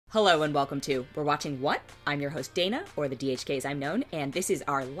Hello and welcome to We're Watching What? I'm your host Dana, or the DHK as I'm known, and this is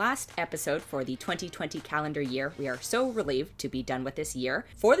our last episode for the 2020 calendar year. We are so relieved to be done with this year.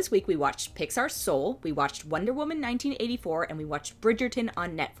 For this week, we watched Pixar's Soul, we watched Wonder Woman 1984, and we watched Bridgerton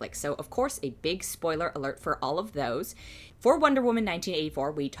on Netflix. So, of course, a big spoiler alert for all of those. For Wonder Woman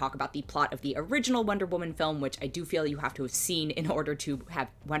 1984, we talk about the plot of the original Wonder Woman film, which I do feel you have to have seen in order to have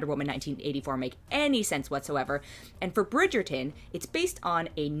Wonder Woman 1984 make any sense whatsoever. And for Bridgerton, it's based on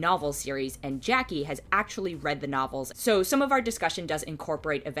a novel series, and Jackie has actually read the novels. So some of our discussion does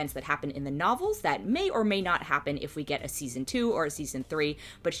incorporate events that happen in the novels that may or may not happen if we get a season 2 or a season 3,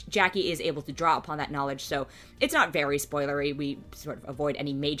 but Jackie is able to draw upon that knowledge, so it's not very spoilery. We sort of avoid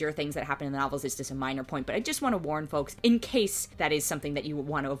any major things that happen in the novels. It's just a minor point, but I just want to warn folks in case that is something that you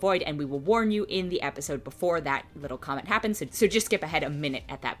want to avoid, and we will warn you in the episode before that little comment happens, so just skip ahead a minute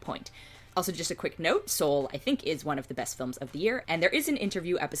at that point. Also, just a quick note, Soul, I think, is one of the best films of the year, and there is an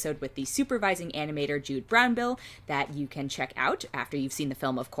interview episode with the supervising animator Jude Brownbill that you can check out after you've seen the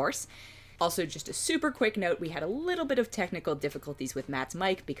film, of course. Also, just a super quick note, we had a little bit of technical difficulties with Matt's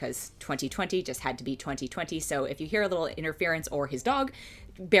mic because 2020 just had to be 2020, so if you hear a little interference or his dog,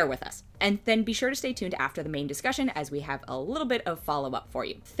 bear with us. And then be sure to stay tuned after the main discussion as we have a little bit of follow-up for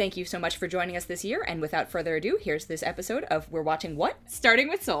you. Thank you so much for joining us this year, and without further ado, here's this episode of We're Watching What? Starting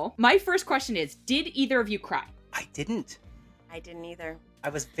with Soul. My first question is, did either of you cry? I didn't. I didn't either. I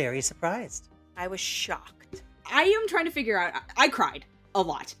was very surprised. I was shocked. I am trying to figure out, I cried a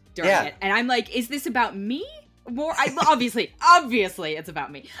lot during it, and I'm like, is this about me? More, obviously it's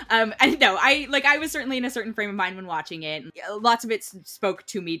about me. And no, I was certainly in a certain frame of mind when watching it. Lots of it spoke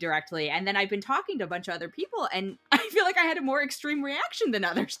to me directly, and then I've been talking to a bunch of other people, and I feel like I had a more extreme reaction than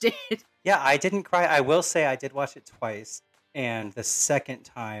others did. Yeah, I didn't cry. I will say I did watch it twice, and the second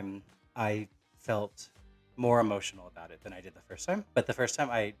time I felt more emotional about it than I did the first time. But the first time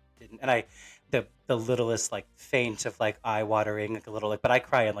I didn't, and the littlest faint of eye watering, a little but I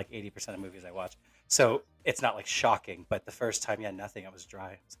cry in 80% of movies I watch. So it's not shocking, but the first time, nothing. I was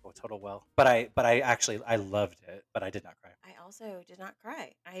dry. It was a total well. But I actually loved it, but I did not cry. I also did not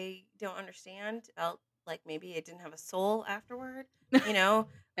cry. I don't understand. Felt like maybe it didn't have a soul afterward. You know,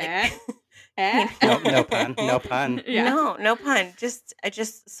 No pun. No pun. Yeah. No pun.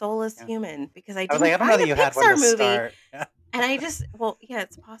 Just soulless human because I didn't I don't know that you had one Pixar to movie. start. Yeah. And I just,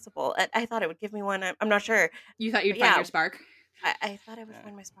 it's possible. I thought it would give me one. I'm not sure. You thought you'd find your spark? I thought I would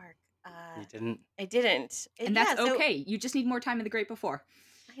find my spark. You didn't. I didn't. And that's okay. You just need more time in the great before.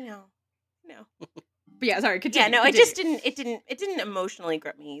 I know. But yeah, sorry, continue. Yeah, no, continue. It didn't emotionally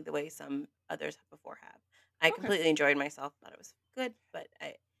grip me the way some others before have. I completely enjoyed myself, thought it was good, but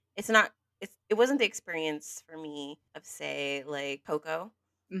it wasn't the experience for me of, say, Coco.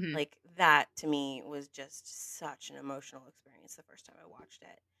 Mm-hmm. That to me was just such an emotional experience the first time I watched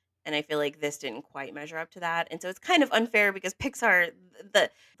it. And I feel like this didn't quite measure up to that. And so it's kind of unfair because Pixar, the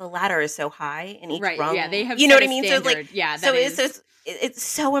ladder is so high in each rung. Yeah, they have you know what I mean? Standard. So it's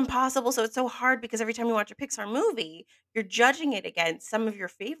so impossible. So it's so hard because every time you watch a Pixar movie, you're judging it against some of your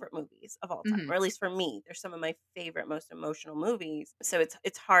favorite movies of all time. Mm-hmm. Or at least for me, they're some of my favorite, most emotional movies. So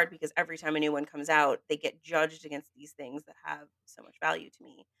it's hard because every time a new one comes out, they get judged against these things that have so much value to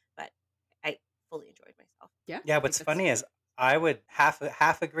me. But I fully enjoyed myself. Yeah, what's funny is I would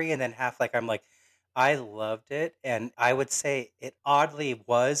half agree and then half I loved it, and I would say it oddly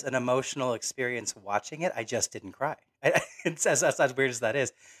was an emotional experience watching it. I just didn't cry. It's as weird as that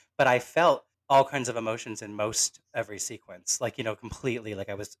is, but I felt all kinds of emotions in most every sequence, completely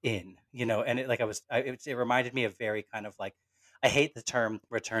I was in, and it reminded me of very kind of I hate the term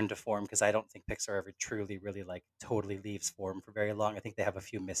return to form because I don't think Pixar ever truly really totally leaves form for very long. I think they have a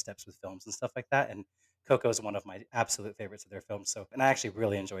few missteps with films and stuff like that, and Coco is one of my absolute favorites of their films. So, and I actually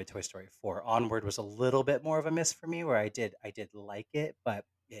really enjoyed Toy Story 4. Onward was a little bit more of a miss for me, where I did like it, but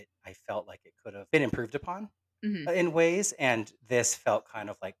I felt like it could have been improved upon in ways. And this felt kind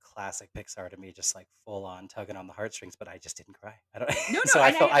of like classic Pixar to me, just full on tugging on the heartstrings. But I just didn't cry. I don't. No, so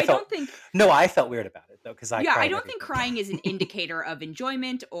I don't think. No, I felt weird about it though because I don't think crying is an indicator of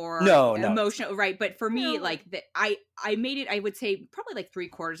enjoyment or emotional, right? But for me, I made it, I would say probably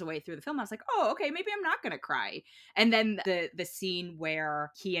 3/4 of the way through the film, I was like, oh, okay, maybe I'm not gonna cry. And then the scene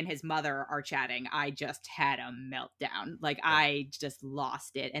where he and his mother are chatting, I just had a meltdown. I just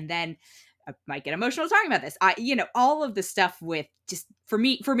lost it. And then I might get emotional talking about this. All of the stuff with just for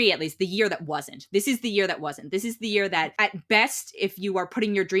me at least, the year that wasn't. This is the year that wasn't. This is the year that at best, if you are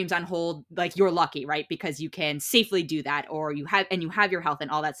putting your dreams on hold, you're lucky, right? Because you can safely do that, or you have your health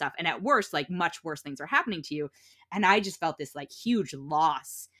and all that stuff. And at worst, much worse things are happening to you. And I just felt this huge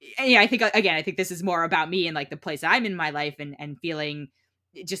loss. And I think this is more about me and the place I'm in my life and feeling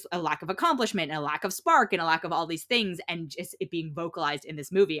just a lack of accomplishment and a lack of spark and a lack of all these things, and just it being vocalized in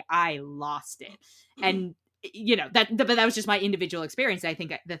this movie, I lost it. And but that was just my individual experience. And I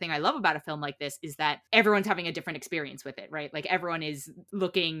think the thing I love about a film like this is that everyone's having a different experience with it, right? Like everyone is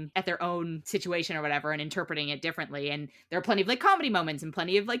looking at their own situation or whatever and interpreting it differently. And there are plenty of like comedy moments and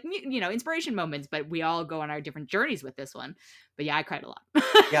plenty of like, inspiration moments, but we all go on our different journeys with this one. But yeah, I cried a lot.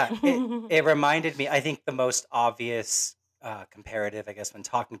 Yeah, it reminded me, I think the most obvious comparative, I guess, when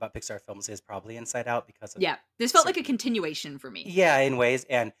talking about Pixar films is probably Inside Out because of Yeah, this felt like a continuation for me. Yeah, in ways,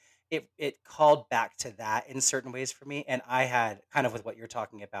 and it called back to that in certain ways for me. And I had kind of with what you're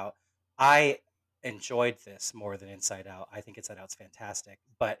talking about, I enjoyed this more than Inside Out. I think Inside Out's fantastic,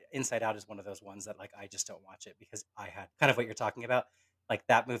 but Inside Out is one of those ones that like I just don't watch it because I had kind of what you're talking about. Like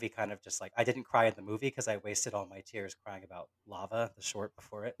that movie kind of just like I didn't cry in the movie because I wasted all my tears crying about Lava, the short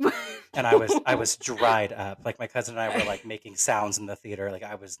before it. And I was dried up. Like my cousin and I were like making sounds in the theater. Like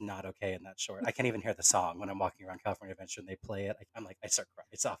I was not okay in that short. I can't even hear the song when I'm walking around California Adventure and they play it. I'm like, I start crying.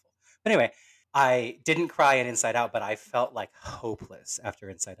 It's awful. But anyway, I didn't cry in Inside Out, but I felt like hopeless after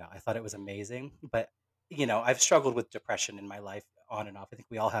Inside Out. I thought it was amazing, but I've struggled with depression in my life on and off. I think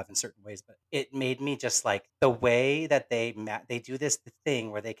we all have in certain ways, but it made me just like the way that they do this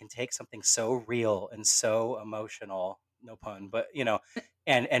thing where they can take something so real and so emotional, no pun, but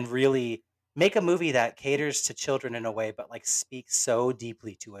and really make a movie that caters to children in a way, but like speaks so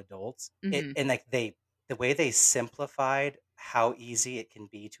deeply to adults. And like the way they simplified how easy it can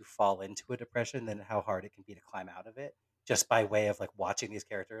be to fall into a depression and how hard it can be to climb out of it, just by way of like watching these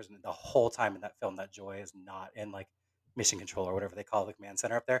characters. And the whole time in that film, that joy is not in like Mission Control or whatever they call the command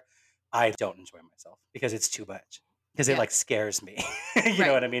center up there. I don't enjoy myself because it's too much, because it like scares me. You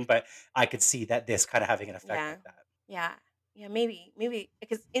know what I mean? But I could see that this kind of having an effect like that. Yeah, maybe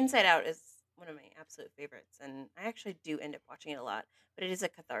because Inside Out is one of my absolute favorites, and I actually do end up watching it a lot. But it is a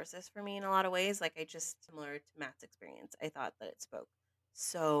catharsis for me in a lot of ways. Like similar to Matt's experience, I thought that it spoke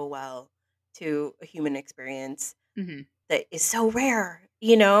so well to a human experience that is so rare,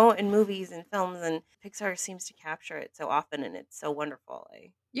 in movies and films, and Pixar seems to capture it so often, and it's so wonderful.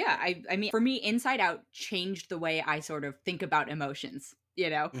 Yeah, I mean, for me, Inside Out changed the way I sort of think about emotions,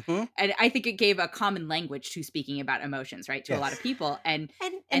 and I think it gave a common language to speaking about emotions, right, to a lot of people, and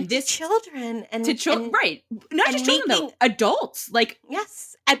this to children and to children, right? Not and just children, though, adults, like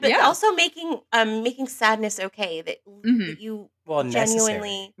yes, but also making sadness okay, that you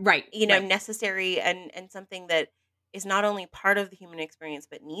genuinely necessary. Necessary and something that is not only part of the human experience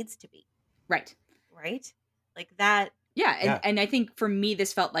but needs to be right, like that. Yeah, and I think for me,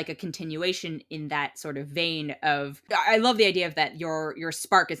 this felt like a continuation in that sort of vein of, I love the idea of that your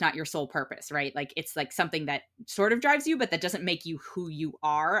spark is not your sole purpose, right? Like, it's like something that sort of drives you, but that doesn't make you who you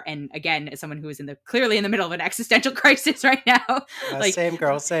are. And again, as someone who is clearly in the middle of an existential crisis right now. Like, same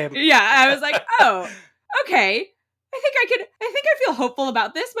girl, same. Yeah, I was like, oh, okay. I think I feel hopeful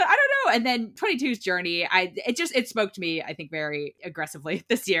about this, but I don't know. And then 22's journey, it spoke to me, I think, very aggressively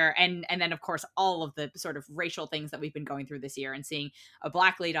this year. And then, of course, all of the sort of racial things that we've been going through this year and seeing a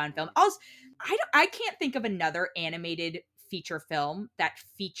Black lead on film. Also, I can't think of another animated feature film that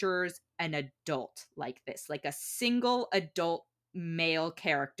features an adult like this, like a single adult male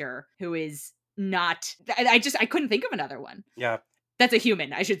character who is not, I couldn't think of another one. Yeah. That's a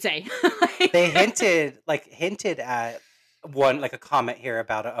human, I should say. They hinted at one, like a comment here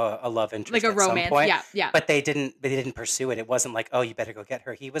about a love interest, like a at romance, some point, yeah. But they didn't pursue it. It wasn't like, oh, you better go get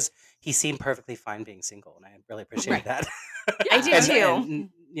her. He seemed perfectly fine being single, and I really appreciated that. Yeah, I do too.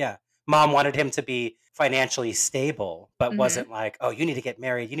 Yeah, mom wanted him to be financially stable, but wasn't like, oh, you need to get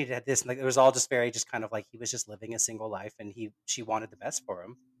married, you need to have this. And like, it was all just kind of like he was just living a single life, and she wanted the best for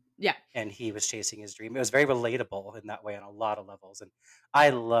him. Yeah. And he was chasing his dream. It was very relatable in that way on a lot of levels. And I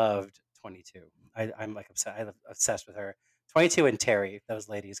loved 22. I'm like obsessed. I'm obsessed with her. 22 and Terry, those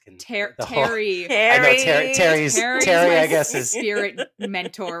ladies can. Terry. I know Terry's I guess is spirit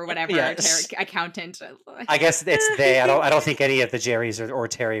mentor or whatever. Yes. Terry, accountant. I guess it's they. I don't think any of the Jerrys or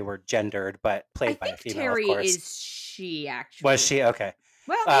Terry were gendered, but played by a female. Terry, of course. is she actually? Was she okay?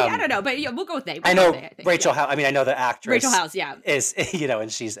 Well, I don't know, but yeah, we'll go with they. I know Rachel House. I mean, I know the actress. Rachel House, yeah, is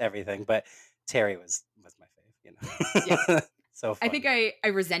and she's everything. But Terry was my fave. Yeah. So fun. I think I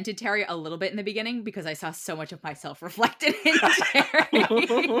resented Terry a little bit in the beginning because I saw so much of myself reflected in Terry.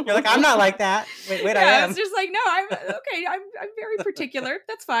 You're like, I'm not like that. Wait, yeah, I am. I was just like, no, I'm okay. I'm very particular.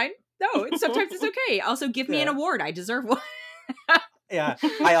 That's fine. No, sometimes it's okay. Also, give me an award. I deserve one. Yeah,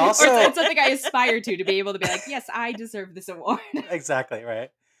 I also or it's something I aspire to be able to be like, yes, I deserve this award. Exactly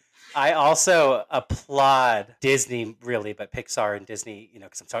right. I also applaud Disney, really, but Pixar and Disney,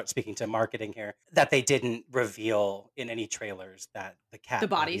 because I'm speaking to marketing here, that they didn't reveal in any trailers that the The cat body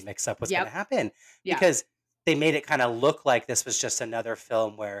bodies. mix up was going to Yep. happen, Yeah. because they made it kind of look like this was just another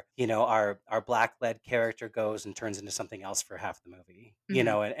film where our black led character goes and turns into something else for half the movie,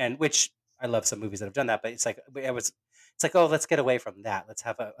 and which I love some movies that have done that, but it's like, oh, let's get away from that. Let's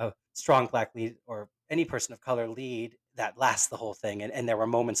have a strong black lead or any person of color lead that lasts the whole thing. And there were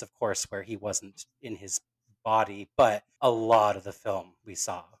moments, of course, where he wasn't in his body, but a lot of the film we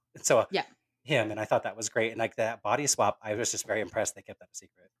saw. And so Yeah. him, and I thought that was great. And like that body swap, I was just very impressed they kept that a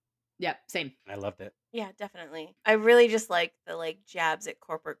secret. Yep. Same. And I loved it. Yeah, definitely. I really just like the jabs at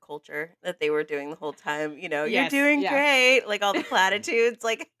corporate culture that they were doing the whole time. You're Yes, doing yeah. great. Like all the platitudes,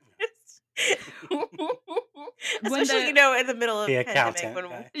 like When especially in the middle of The pandemic accountant when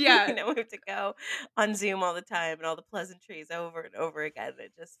guy. Yeah. we have to go on Zoom all the time and all the pleasantries over and over again.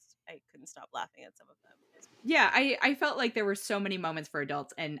 I couldn't stop laughing at some of them. Yeah, I felt like there were so many moments for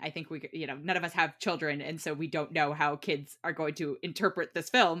adults, and I think none of us have children, and so we don't know how kids are going to interpret this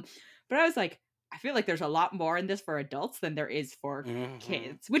film. But I was like, I feel like there's a lot more in this for adults than there is for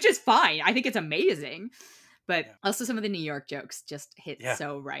kids, which is fine. I think it's amazing. But also some of the New York jokes just hit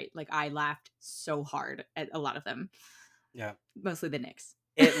so right. Like I laughed so hard at a lot of them. Yeah. Mostly the Knicks.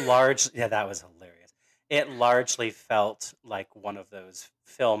 That was hilarious. It largely felt like one of those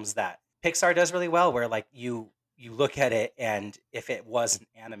films that Pixar does really well, where like you look at it, and if it wasn't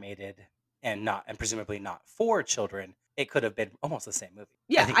animated and presumably not for children, it could have been almost the same movie.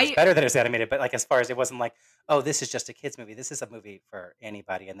 Yeah, I think it's better that it's animated, but like as far as it wasn't like, oh, this is just a kids movie. This is a movie for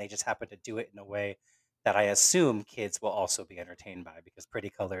anybody, and they just happen to do it in a way that I assume kids will also be entertained by, because pretty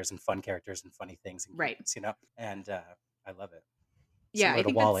colors and fun characters and funny things and right, and I love it. Yeah, Similar I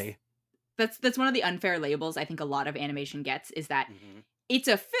think to WALL-E. That's one of the unfair labels I think a lot of animation gets, is that it's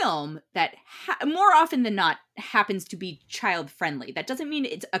a film that more often than not happens to be child friendly. That doesn't mean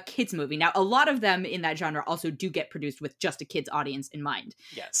it's a kids movie. Now, a lot of them in that genre also do get produced with just a kids audience in mind.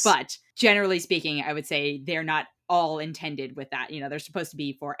 Yes. But generally speaking, I would say they're not all intended with that. They're supposed to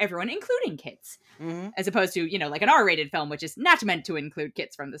be for everyone, including kids, as opposed to, like an R-rated film, which is not meant to include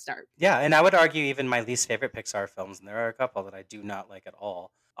kids from the start. Yeah, and I would argue even my least favorite Pixar films, and there are a couple that I do not like at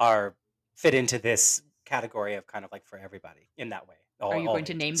all, fit into this category of kind of like for everybody in that way. Are you going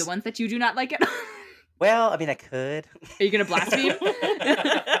to name the ones that you do not like it? Well, I mean, I could. Are you going to blaspheme?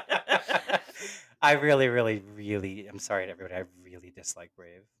 I really, really, really, I'm sorry to everybody, I really dislike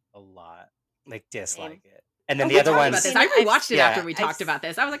Brave a lot. Like, dislike it. And then the other ones... I rewatched it after we talked about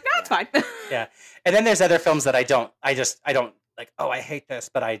this. I was like, no, it's fine. Yeah. And then there's other films that I don't like, oh, I hate this,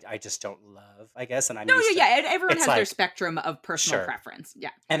 but I just don't love, I guess. And I'm everyone has their spectrum of personal preference. Yeah.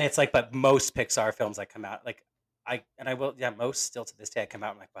 And it's like, but most Pixar films that come out, like, most still to this day, I come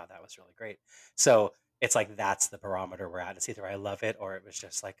out and I'm like, wow, that was really great. So it's like, that's the barometer we're at. It's either I love it or it was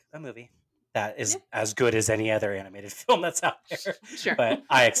just like a movie that is as good as any other animated film that's out there. Sure. But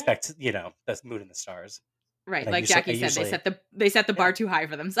I expect, the Moon and the Stars. Right. Like Jackie said, they set the bar too high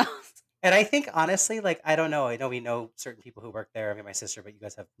for themselves. And I think, honestly, like, I don't know. I know we know certain people who work there. I mean, my sister, but you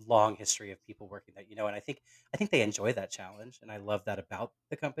guys have long history of people working there, and I think they enjoy that challenge. And I love that about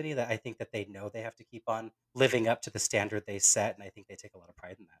the company, that I think that they know they have to keep on living up to the standard they set. And I think they take a lot of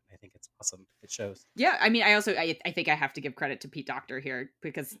pride in that. And I think it's awesome. It shows. Yeah. I mean, I think I have to give credit to Pete Docter here,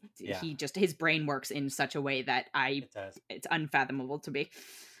 because his brain works in such a way that it's unfathomable to me.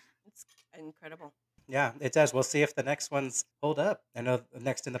 It's incredible. Yeah, it does. We'll see if the next ones hold up. I know the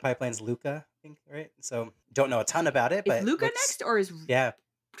next in the pipeline is Luca, I think, right? So don't know a ton about it. But is Luca next, or is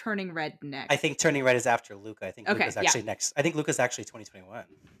Turning Red next? I think Turning Red is after Luca. I think Luca's actually next. I think Luca's actually 2021.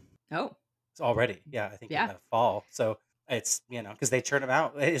 Oh. It's already. Yeah, I think in the fall. So it's, because they turn them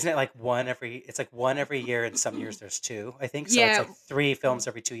out. Isn't it like one every year, and some years there's two, I think. So it's like 3 films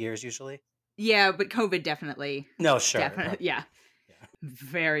every 2 years usually. Yeah, but COVID definitely. No, sure. Definitely, yeah.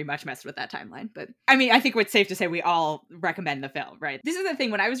 Very much messed with that timeline. But I mean, I think it's safe to say we all recommend the film, right? This is the thing.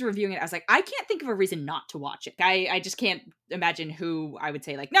 When I was reviewing it, I was like, I can't think of a reason not to watch it. I just can't imagine who I would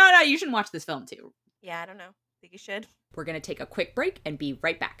say like, no, you shouldn't watch this film too. Yeah, I don't know. I think you should. We're going to take a quick break and be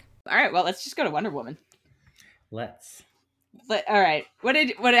right back. All right, well, let's just go to Wonder Woman. Let's. All right.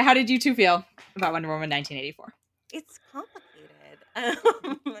 How did you two feel about Wonder Woman 1984? It's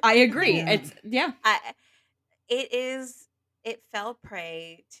complicated. I agree. Yeah. It fell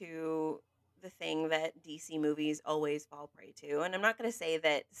prey to the thing that DC movies always fall prey to. And I'm not going to say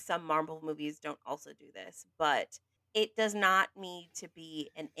that some Marvel movies don't also do this, but it does not need to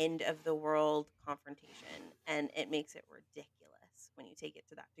be an end of the world confrontation. And it makes it ridiculous when you take it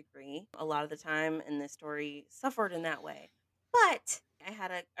to that degree. A lot of the time, and the story suffered in that way. But I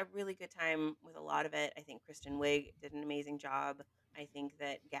had a really good time with a lot of it. I think Kristen Wiig did an amazing job. I think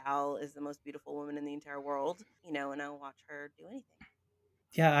that Gal is the most beautiful woman in the entire world, and I'll watch her do anything.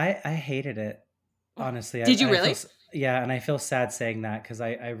 Yeah, I hated it. Honestly, Did you really? Yeah, and I feel sad saying that because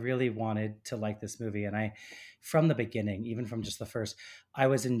I really wanted to like this movie, and from the beginning, even from just the first, I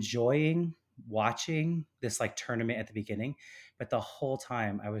was enjoying watching this like tournament at the beginning, but the whole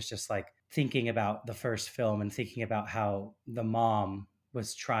time I was just like thinking about the first film and thinking about how the mom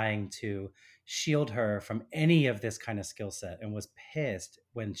was trying to shield her from any of this kind of skill set and was pissed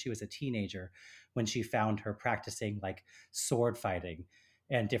when she was a teenager when she found her practicing like sword fighting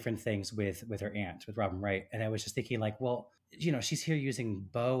and different things with her aunt, with Robin Wright. And I was just thinking like, well, she's here using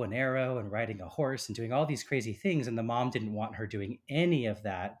bow and arrow and riding a horse and doing all these crazy things. And the mom didn't want her doing any of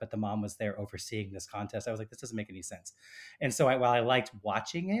that, but the mom was there overseeing this contest. I was like, this doesn't make any sense. And so while I liked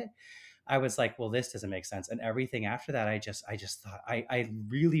watching it, I was like, well, this doesn't make sense. And everything after that, I just thought I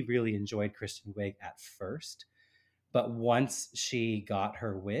really, really enjoyed Kristen Wiig at first. But once she got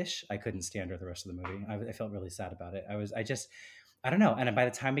her wish, I couldn't stand her the rest of the movie. I felt really sad about it. I don't know. And by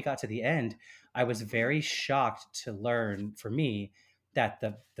the time we got to the end, I was very shocked to learn, for me, that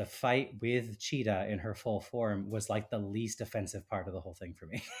the fight with Cheetah in her full form was like the least offensive part of the whole thing for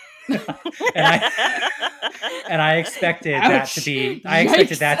me. and I expected that to be. I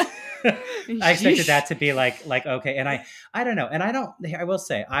expected that. I expected that to be like okay. And I don't know. And I will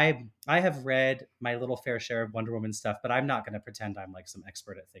say I have read my little fair share of Wonder Woman stuff, but I'm not going to pretend I'm like some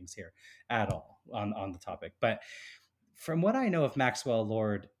expert at things here at all on the topic. But from what I know of Maxwell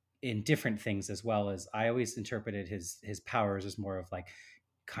Lord in different things, as well as I always interpreted his powers as more of like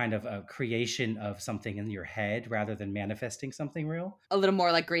kind of a creation of something in your head rather than manifesting something real. A little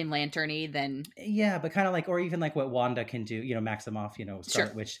more like Green Lantern-y than... Yeah, but kind of like, or even like what Wanda can do, Maximoff, Scarlet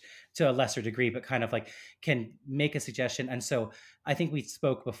Sure. Witch to a lesser degree, but kind of like can make a suggestion. And so I think we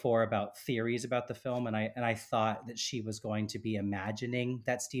spoke before about theories about the film, and I thought that she was going to be imagining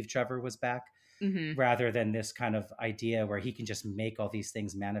that Steve Trevor was back. Mm-hmm. Rather than this kind of idea where he can just make all these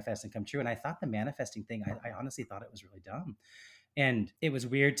things manifest and come true. And I thought the manifesting thing, I honestly thought it was really dumb. And it was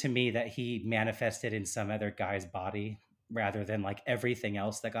weird to me that he manifested in some other guy's body rather than like everything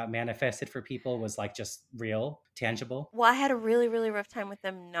else that got manifested for people was like just real, tangible. Well, I had a really, really rough time with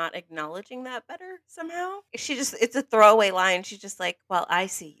them not acknowledging that better somehow. It's a throwaway line. She's just like, well, I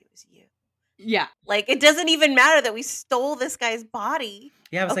see you as you. Yeah. Like, it doesn't even matter that we stole this guy's body.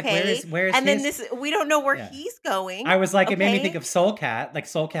 Yeah, I was like, where is and his... then we don't know where he's going. I was like, it made me think of Soul Cat, like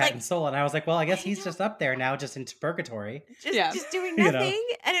Soul Cat Like, and Soul. And I was like, well, I guess he's just up there now, just into purgatory. Just doing nothing.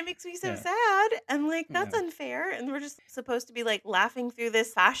 And it makes me so sad. And like, that's unfair. And we're just supposed to be like laughing through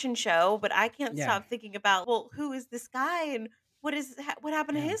this fashion show. But I can't stop thinking about, well, who is this guy? And what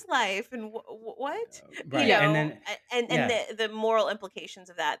happened to his life? And what? Right. And then the moral implications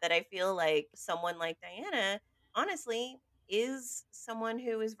of that I feel like someone like Diana, honestly, is someone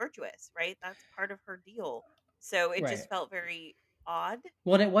who is virtuous, right? That's part of her deal. So it just felt very odd.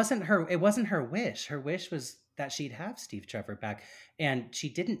 Well, it wasn't her wish. Her wish was that she'd have Steve Trevor back, and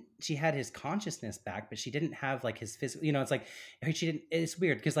she had his consciousness back, but she didn't have like his physical, it's like she didn't. It's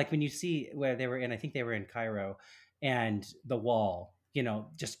weird because like when you see where they were in, I think they were in Cairo, and the wall,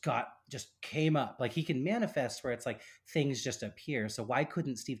 just came up. Like he can manifest where it's like things just appear. So why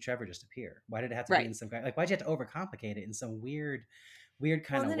couldn't Steve Trevor just appear? Why did it have to be in some kind, like, why'd you have to overcomplicate it in some weird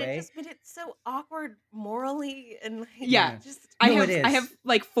kind of way? It just made it so awkward morally and like, I have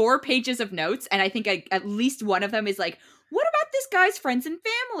like 4 pages of notes, and I think at least one of them is like, what about this guy's friends and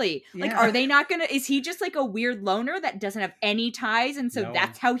family? Like, are they not gonna, is he just like a weird loner that doesn't have any ties? And so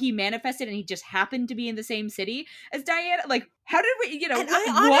that's how he manifested, and he just happened to be in the same city as Diana? Like, how did we, And I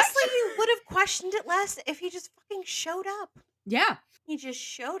honestly would have questioned it less if he just fucking showed up. Yeah. He just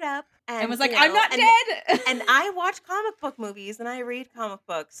showed up and was like, I'm not dead. And I watch comic book movies and I read comic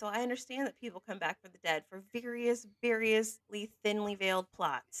books, so I understand that people come back from the dead for variously thinly veiled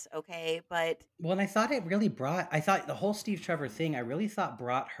plots, okay? But well, and I thought the whole Steve Trevor thing, I really thought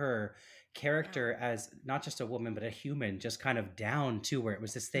brought her character as not just a woman but a human just kind of down to where it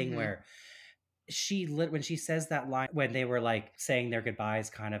was this thing where when she says that line when they were like saying their goodbyes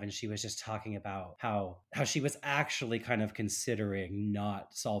kind of, and she was just talking about how she was actually kind of considering not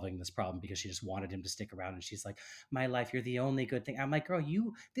solving this problem because she just wanted him to stick around, and she's like, my life, you're the only good thing. I'm like, girl,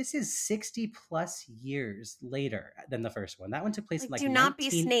 this is 60 plus years later than the first one. That one took place in like do not be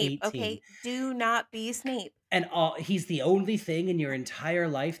Snape, okay? Do not be Snape. And he's the only thing in your entire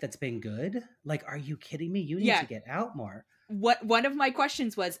life that's been good? Like, are you kidding me? You need to get out more. One of my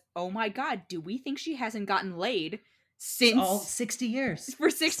questions was, oh my God, do we think she hasn't gotten laid all since 60 years. for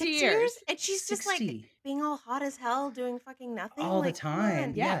 60 years. And she's just like 60. being all hot as hell, doing fucking nothing All the like, come time.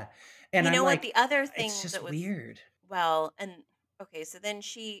 on. Yeah. Yeah. And You I'm know what? like, The other thing it's just that was weird. well, and okay, so then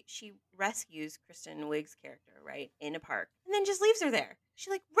she rescues Kristen Wiig's character, right, in a park, and then just leaves her there. She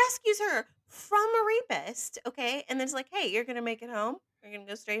like rescues her from a rapist, okay, and then it's like, hey, you're gonna make it home. You're gonna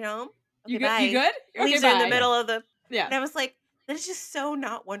go straight home. Okay, You good? bye. You good? And Okay, leaves her in the bye. middle of the. Yeah. And I was like, that is just so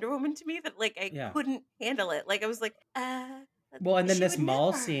not Wonder Woman to me that like I Yeah. couldn't handle it. Like I was like, Well, and then she this would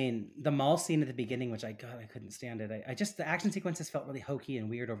mall never. scene, the mall scene at the beginning, which I couldn't stand it. I just, the action sequences felt really hokey and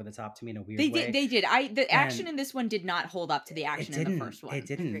weird over the top to me in a weird They way. did. They did. The action And in this one did not hold up to the action in the first one. It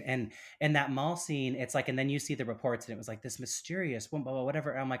didn't. Agreed. And that mall scene, it's like, and then you see the reports, and it was like this mysterious woman, blah, blah,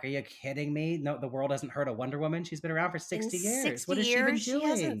 whatever. I'm like, are you kidding me? No, the world hasn't heard of Wonder Woman. She's been around for 60 In years. 60 What has she been years, doing? she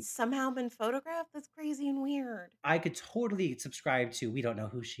hasn't somehow been photographed. That's crazy and weird. I could totally subscribe to, we don't know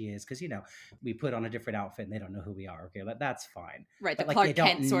who she is, because, you know, we put on a different outfit and they don't know who we are. Okay, that's fine. Right, the But, like, Clark you don't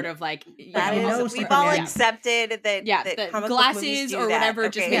Kent sort of like That you is, know we've all Superman- accepted that. yeah, that the comic book movies glasses do or that, whatever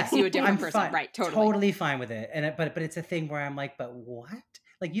just okay? makes you a different I'm person. fine, Right, totally. fine with it. And but it's a thing where I'm like, but what?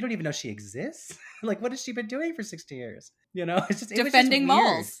 Like, you don't even know she exists. Like, what has she been doing for 60 years? You know, it's just Defending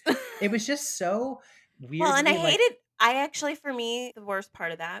malls. It was just so weird. Well, and I like, hated. I actually, for me, the worst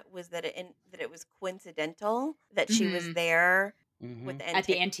part of that was that it was coincidental that she was Mhm. there Mhm. with the At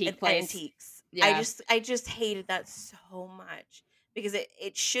the antique at place. antiques. Yeah. I just hated that so much because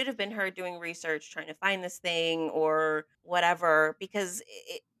it should have been her doing research, trying to find this thing or whatever. Because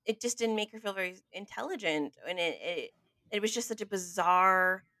it just didn't make her feel very intelligent, and it was just such a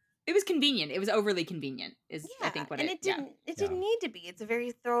bizarre. It was convenient. It was overly convenient. Is Yeah, I think what and it. it didn't need to be. It's a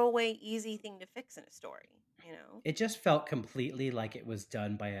very throwaway, easy thing to fix in a story. You know. It just felt completely like it was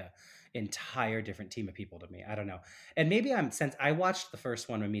done by a entire different team of people to me. I don't know. And maybe since I watched the first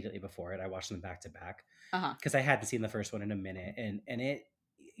one immediately before it, I watched them back to back Uh-huh. because I hadn't seen the first one in a minute. And it,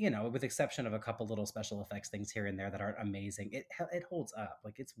 you know, with the exception of a couple little special effects things here and there that aren't amazing, it holds up.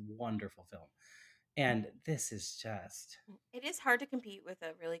 Like, it's a wonderful film. And this is just, It is hard to compete with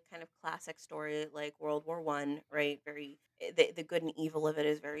a really kind of classic story like World War One, right? Very the good and evil of it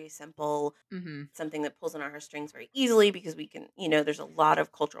is very simple. Mm-hmm. Something that pulls on our heartstrings very easily because we can, there's a lot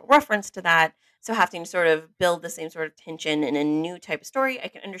of cultural reference to that. So having to sort of build the same sort of tension in a new type of story, I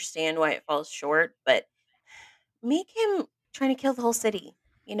can understand why it falls short. But make him trying to kill the whole city,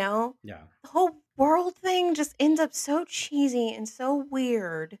 yeah. the whole world thing just ends up so cheesy and so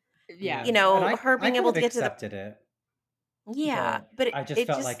weird. Yeah. You know, And her being I able could to have get to the accepted it. yeah, but I just it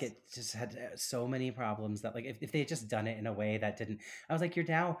felt like it just had so many problems that, like, if they had just done it in a way that didn't, I was like, you're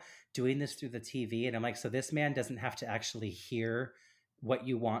now doing this through the TV, and I'm like, so this man doesn't have to actually hear what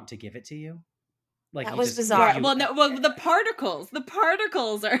you want to give it to you. Like, That you was just- bizarre. you- Well, no. Well, the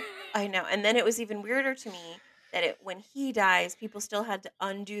particles are. I know. And then it was even weirder to me that when he dies, people still had to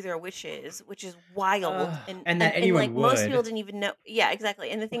undo their wishes, which is wild. Ugh, and that and anyone like most would. people didn't even know. Yeah,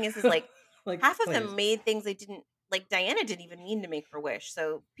 exactly. And the thing is like like, half of please. them made things they didn't like. Diana didn't even mean to make her wish,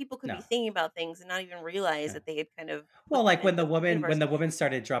 so people could No. be thinking about things and not even realize Yeah. that they had kind of. Well, put like them when the into woman universe.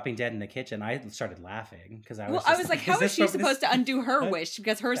 started dropping dead in the kitchen, I started laughing because I was. Well, Just I was like, how is she supposed to undo her What? wish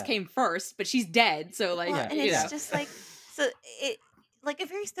because hers Yeah. came first, but she's dead. So like, Well, and you it's know. just like so it like a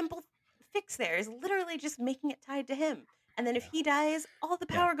very simple fix there is literally just making it tied to him. And then if he dies, all the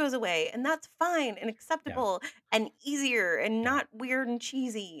Yeah. power goes away, and that's fine and acceptable and easier and not weird and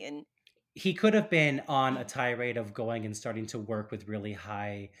cheesy. And He could have been on a tirade of going and starting to work with really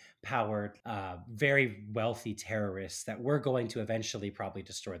high-powered, very wealthy terrorists that were going to eventually probably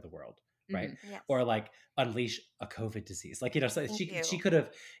destroy the world, right? yes. Or like unleash a COVID disease. Like, so Thank she you. could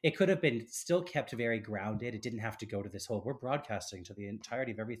have, it could have been still kept very grounded. It didn't have to go to this whole, we're broadcasting to the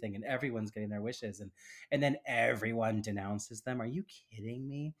entirety of everything and everyone's getting their wishes. And then everyone denounces them. Are you kidding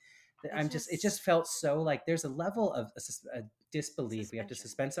me? It just felt so like there's a level of a disbelief. We have to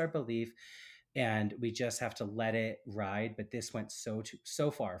Suspension. suspend our belief and we just have to let it ride. But this went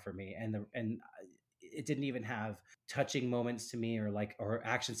so far for me. And it didn't even have touching moments to me or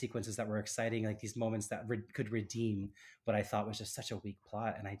action sequences that were exciting, like these moments that could redeem what I thought was just such a weak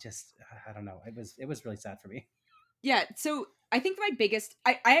plot. And I don't know. It was really sad for me. Yeah, so I think my biggest,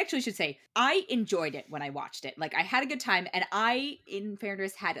 I actually should say, I enjoyed it when I watched it. Like, I had a good time, and I, in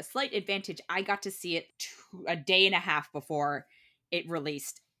fairness, had a slight advantage. I got to see it a day and a half before it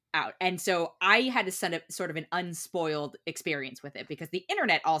released out. And so I had a sort of an unspoiled experience with it because the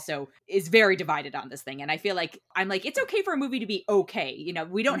internet also is very divided on this thing. And I feel like, I'm like, it's okay for a movie to be okay. You know,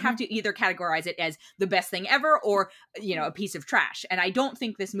 we don't have to either categorize it as the best thing ever or, a piece of trash. And I don't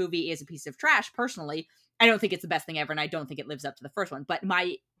think this movie is a piece of trash, personally. I don't think it's the best thing ever, and I don't think it lives up to the first one. But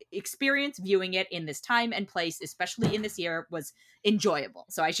my experience viewing it in this time and place, especially in this year, was enjoyable.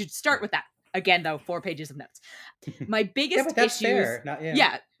 So I should start with that. Again, though, 4 pages of notes. My biggest but that's issues,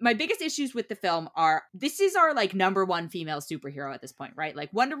 fair. my biggest issues with the film are, this is our like number one female superhero at this point, right?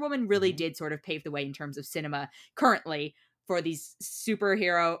 Like Wonder Woman really did sort of pave the way in terms of cinema currently for these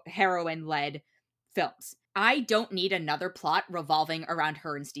superhero heroine led films. I don't need another plot revolving around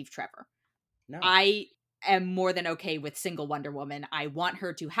her and Steve Trevor. No. I am more than okay with single Wonder Woman. I want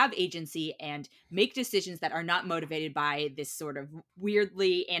her to have agency and make decisions that are not motivated by this sort of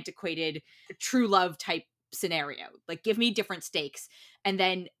weirdly antiquated true love type scenario. Like, give me different stakes. And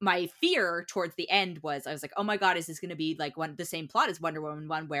then my fear towards the end was, I was like, oh my god, is this going to be like the same plot as Wonder Woman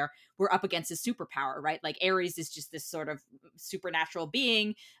 1, where we're up against a superpower, right? Like Ares is just this sort of supernatural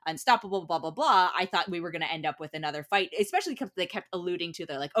being, unstoppable, blah blah blah. I thought we were going to end up with another fight, especially because they kept alluding to,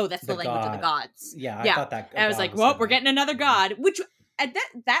 they're like, oh, that's the language of the gods. Yeah, I thought that. And I was like, well, we're getting another god, which at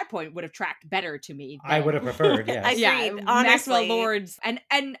that point would have tracked better to me. I would have preferred, yes. Agreed, Maxwell Lord's, and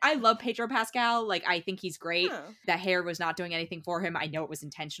I love Pedro Pascal. Like, I think he's great. That hair was not doing anything for him. I know it was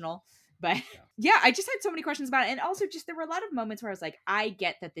intentional, but yeah, I just had so many questions about it. And also, just there were a lot of moments where I was like, I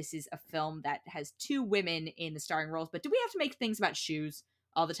get that this is a film that has 2 women in the starring roles, but do we have to make things about shoes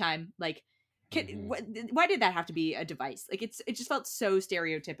all the time? Like, why did that have to be a device? Like, it just felt so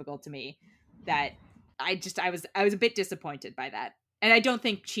stereotypical to me that I was a bit disappointed by that. And I don't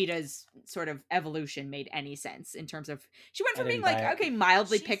think Cheetah's sort of evolution made any sense in terms of, she went from being like, okay,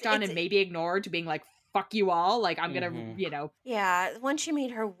 mildly picked on and maybe ignored, to being like, fuck you all. Like, I'm going to, Yeah, once she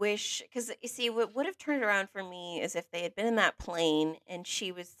made her wish, because you see, what would have turned around for me is if they had been in that plane and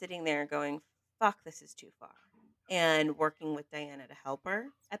she was sitting there going, fuck, this is too far. And working with Diana to help her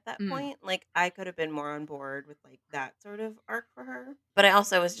at that point. Like, I could have been more on board with like that sort of arc for her. But I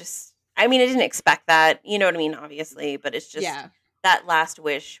also was just, I mean, I didn't expect that. You know what I mean? Obviously. But it's just... Yeah. That last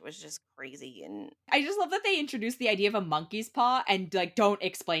wish was just crazy. And I just love that they introduced the idea of a monkey's paw and like don't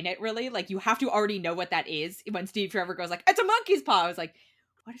explain it really. Like, you have to already know what that is. When Steve Trevor goes like, it's a monkey's paw, I was like,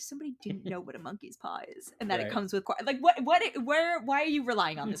 what if somebody didn't know what a monkey's paw is, and that it comes with like why are you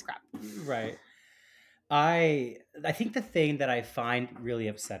relying on this crap? Right. I think the thing that I find really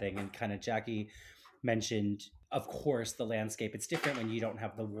upsetting, and kind of Jackie mentioned, of course, the landscape, it's different when you don't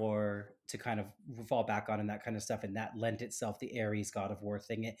have the war to kind of fall back on and that kind of stuff, and that lent itself, the Ares god of war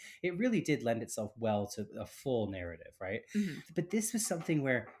thing, it really did lend itself well to a full narrative, right? But this was something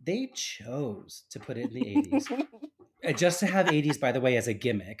where they chose to put it in the 80s. Just to have 80s, by the way, as a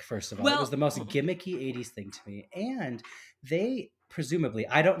gimmick, first of all. It was the most gimmicky 80s thing to me. And they presumably,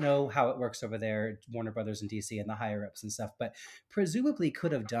 I don't know how it works over there, Warner Brothers and DC and the higher ups and stuff, but presumably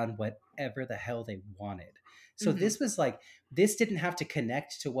could have done whatever the hell they wanted. So this was like, this didn't have to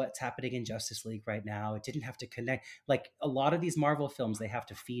connect to what's happening in Justice League right now. It didn't have to connect. Like a lot of these Marvel films, they have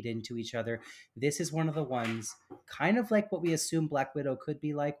to feed into each other. This is one of the ones, kind of like what we assume Black Widow could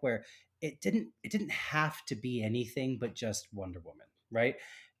be like, where it didn't have to be anything but just Wonder Woman, right?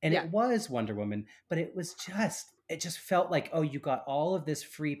 And it was Wonder Woman, but it just felt like, oh, you got all of this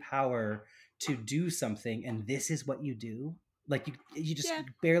free power to do something, and this is what you do. Like you just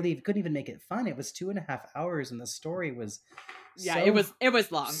barely couldn't even make it fun. It was 2.5 hours, and the story was it was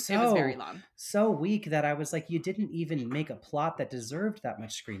long. It was very long, so weak that I was like, you didn't even make a plot that deserved that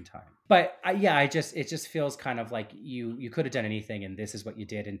much screen time. But it just feels kind of like you could have done anything, and this is what you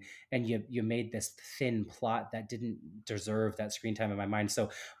did, and you made this thin plot that didn't deserve that screen time in my mind. So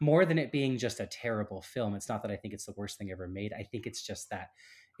more than it being just a terrible film, it's not that I think it's the worst thing ever made. I think it's just that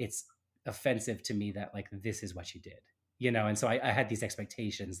it's offensive to me that like, this is what you did. And so I had these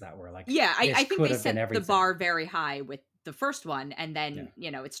expectations that were like, I think they set the bar very high with the first one, and then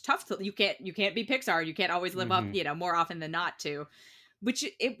it's tough to you can't be Pixar, you can't always live up more often than not to, which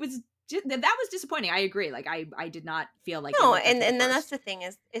it was that was disappointing. I agree. Like I did not feel like and then that's the thing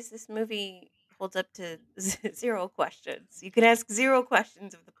is this movie holds up to 0 questions. You can ask 0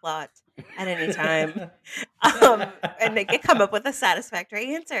 questions of the plot at any time, and they can come up with a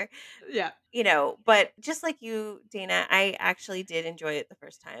satisfactory answer. Yeah. But just like you, Dana, I actually did enjoy it the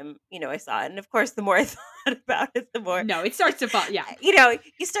first time, I saw it. And of course, the more I thought about it, the more... No, it starts to fall, yeah.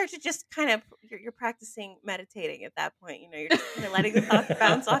 You start to just kind of... You're practicing meditating at that point. You're just kind of letting the thoughts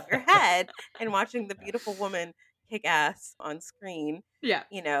bounce off your head and watching the beautiful woman kick ass on screen. Yeah.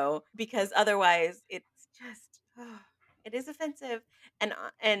 Because otherwise it's just... it is offensive. And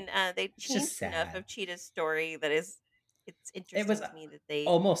they changed enough of Cheetah's story that is it's It was interesting to me that they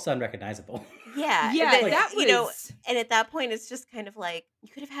almost unrecognizable. yeah, Yeah, that, that you know, was and at that point, it's just kind of like you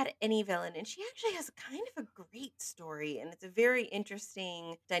could have had any villain, and she actually has kind of a great story, and it's a very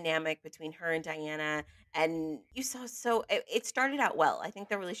interesting dynamic between her and Diana. And you saw it started out well. I think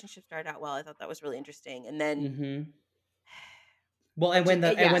their relationship started out well. I thought that was really interesting, and then Hmm. Well, and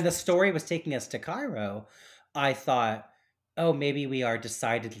yeah. when the story was taking us to Cairo, I thought, oh, maybe we are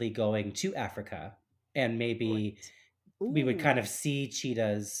decidedly going to Africa, and maybe right, we would kind of Ooh. see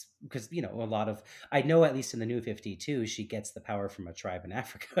Cheetah's, because a lot of, I know at least in the New 52 she gets the power from a tribe in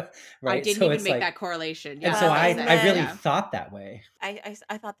Africa, I right? didn't So even it's make like, that correlation. and Yeah, so well, that makes and I sense. really then Yeah. thought that way.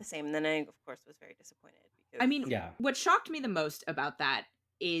 I thought the same, and then I of course was very disappointed I because mean, Yeah. what shocked me the most about that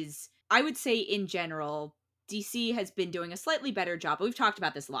is I would say in general, DC has been doing a slightly better job. We've talked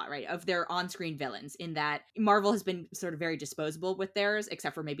about this a lot, right? Of their on-screen villains, in that Marvel has been sort of very disposable with theirs,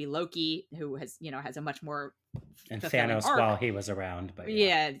 except for maybe Loki, who has a much more And fulfilling Thanos arc. while he was around, but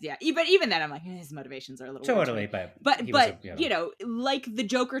yeah. Yeah. But even then, I'm like, his motivations are a little weird to Totally, me. but he was But a. like the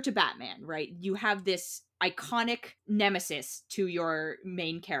Joker to Batman, right? You have this iconic nemesis to your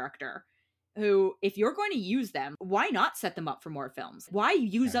main character, who, if you're going to use them, why not set them up for more films? Why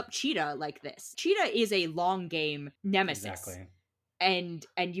use Yeah. up Cheetah like this? Cheetah is a long game nemesis. Exactly. And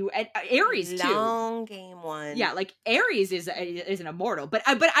Ares too. long game one. Yeah, like Ares is an immortal, but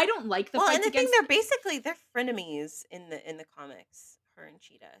I don't like the Well, and fights the thing, against. they're frenemies in the comics, her and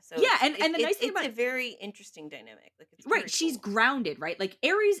Cheetah. So Yeah, it's and the nice thing it's about a very interesting dynamic. Like it's right, very she's cool. grounded, right? Like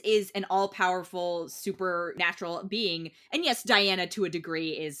Ares is an all-powerful supernatural being, and yes, Diana to a degree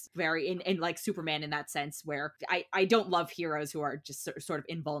is very in like Superman in that sense, where I don't love heroes who are just sort of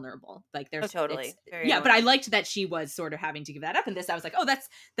invulnerable. Like Oh, there's totally. Very yeah, but I annoying. liked that she was sort of having to give that up in this. I was like, oh,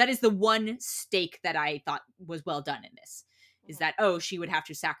 that is the one stake that I thought was well done in this. Is that, oh, she would have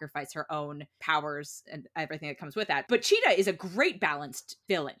to sacrifice her own powers and everything that comes with that. But Cheetah is a great balanced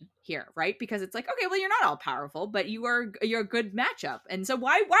villain here, right? Because it's like, okay, well, you're not all powerful, but you're a good matchup. And so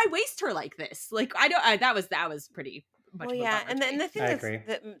why waste her like this? Like, that was pretty much Well, of a yeah, bummer and to the me. thing I that's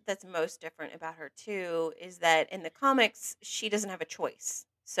agree. that's most different about her too is that in the comics she doesn't have a choice.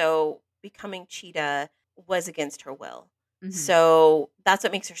 So becoming Cheetah was against her will. Mhm. So that's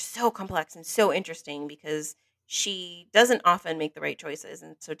what makes her so complex and so interesting because she doesn't often make the right choices,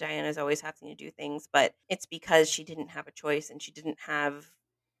 and so Diana's always having to do things, but it's because she didn't have a choice and she didn't have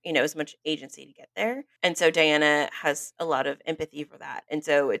as much agency to get there. And so Diana has a lot of empathy for that. And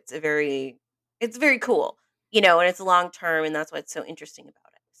so it's very cool, and it's long term, and that's what's so interesting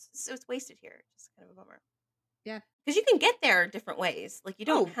about it. So it's wasted here. Just kind of a bummer. Yeah. Because you can get there different ways. Like you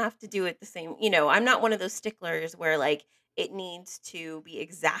don't Oh, have to do it the same. I'm not one of those sticklers where like it needs to be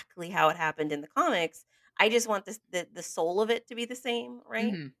exactly how it happened in the comics. I just want the soul of it to be the same,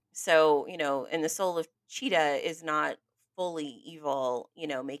 right? mhm. So, and the soul of Cheetah is not fully evil,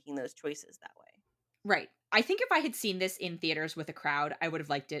 making those choices that way. Right. I think if I had seen this in theaters with a crowd, I would have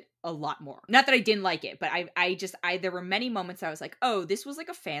liked it a lot more. Not that I didn't like it, but there were many moments I was like, oh, this was like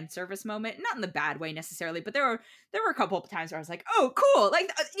a fan service moment, not in the bad way necessarily, but there were a couple of times where I was like, oh, cool.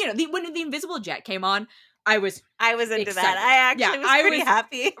 Like, when the invisible jet came on, I was into excited. that. I actually was pretty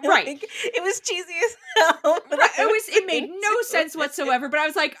happy. Right. Like, it was cheesy as hell. Right. It made no sense whatsoever, but I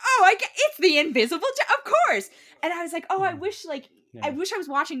was like, oh, it's the invisible jet, of course. And I was like, oh, I wish I was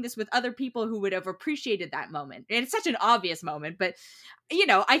watching this with other people who would have appreciated that moment. And it's such an obvious moment, but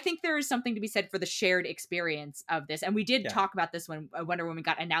I think there is something to be said for the shared experience of this. And we did talk about this when Wonder Woman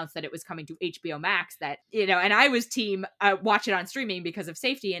got announced that it was coming to HBO Max, that, and I was team watch it on streaming because of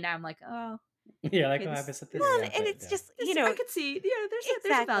safety. And now I'm like, oh. Yeah, like, I miss it. Well, and it's just, I could see,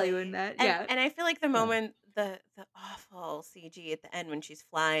 there's a value in that. And, and I feel like the moment, the awful CG at the end when she's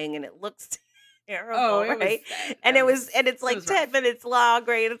flying and it looks terrible, right? It's like 10 minutes long,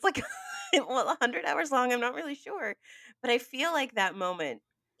 right? It's like 100 hours long. I'm not really sure, but I feel like that moment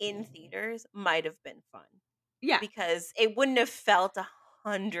in theaters might have been fun. Yeah, because it wouldn't have felt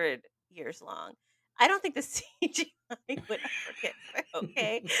 100 years long. I don't think the CGI would ever get through,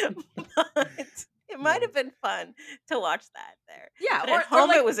 okay? But it might have been fun to watch that there. Yeah, but at home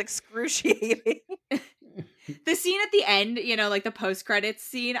it was excruciating. The scene at the end, like the post-credits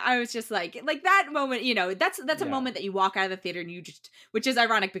scene, I was just like that moment, that's a moment that you walk out of the theater and you just, which is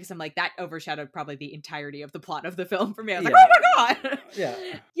ironic because I'm like, that overshadowed probably the entirety of the plot of the film for me. I was like, oh my God. Yeah,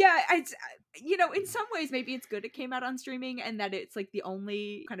 in some ways maybe it's good it came out on streaming and that it's like the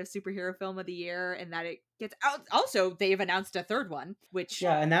only kind of superhero film of the year and that it gets out. Also, they've announced a third one, which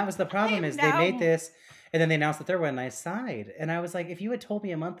Yeah, and that was the problem is they made now- this, and then they announced the third one, and I sighed, and I was like, if you had told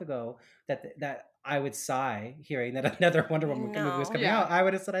me a month ago that I would sigh hearing that another Wonder Woman movie was No. coming Yeah. out, I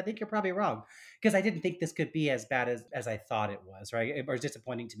would have said, I think you're probably wrong, because I didn't think this could be as bad as I thought it was, right? Or as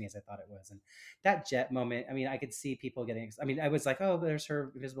disappointing to me as I thought it was. And that jet moment, I mean, I could see people getting, I mean, I was like, oh, there's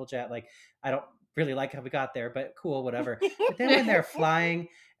her invisible jet. Like, I don't really like how we got there, but cool, whatever. But then when they're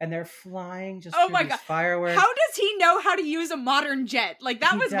flying just Oh through my these God. fireworks. how does he know how to use a modern jet? Like,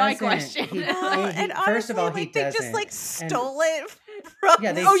 that He was my doesn't. question. He- And first of honestly, all, he like, they just doesn't. like And- stole it from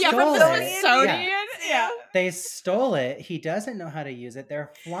Yeah, they Oh, yeah, from stole the it. Smithsonian? Yeah. They stole it. He doesn't know how to use it.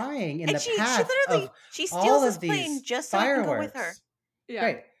 They're flying in And the she path literally of she all steals of this plane these just so he can go fireworks. with her. Yeah.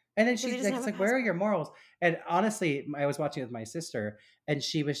 Right. And then Because he she's doesn't like, have it's a like, where are your passport. morals? And honestly, I was watching with my sister, and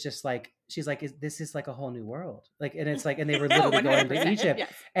she was just like, she's like, this is like a whole new world. Like, and it's like, and they were Oh, literally going to 100%. Egypt.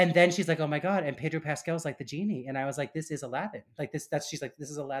 Yes. And then she's like, oh my God. And Pedro Pascal's like the genie. And I was like, this is Aladdin. Like she's like, this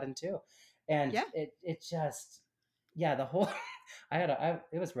is Aladdin too. And Yeah. it just, yeah, the whole,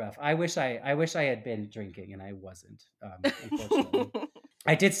 it was rough. I wish I had been drinking, and I wasn't, unfortunately.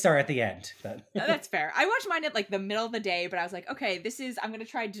 I did start at the end, but No, that's fair. I watched mine at like the middle of the day, but I was like, okay, I'm going to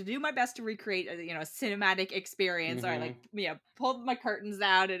try to do my best to recreate a, a cinematic experience. So I like, pulled my curtains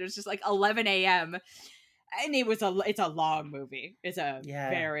down, and it was just like 11 a.m. And it's a long movie. It's a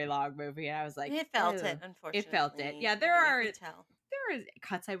very long movie. And I was like, It felt "Ew." it, unfortunately. It felt it. Yeah, I there mean, are you could tell.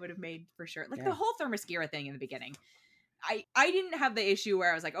 cuts I would have made for sure. Like Yeah. the whole Themyscira thing in the beginning. I didn't have the issue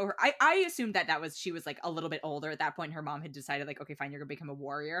where I was like, oh, I assumed she was like a little bit older at that point. Her mom had decided like, okay, fine, you're gonna become a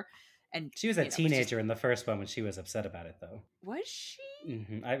warrior, and she was a teenager in the first one when she was upset about it, though. Was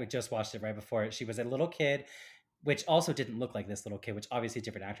she? I just watched it right before it. She was a little kid, which also didn't look like this little kid, which obviously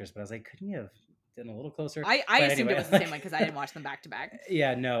different actors. But I was like, couldn't you have done a little closer? I But assumed anyway, it was the same one because I didn't watch them back to back.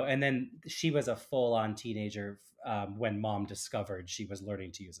 Yeah, no. And then she was a full-on teenager when mom discovered she was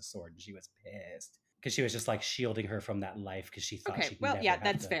learning to use a sword, and she was pissed because she was just like shielding her from that life because she thought Okay, she'd well, never yeah, have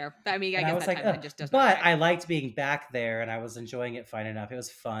that's to. fair. I mean, I And guess was that like, timeline just doesn't. but apply. I liked being back there, and I was enjoying it fine enough. It was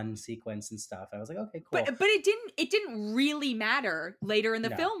fun sequence and stuff. I was like, okay, cool. But it didn't really matter later in the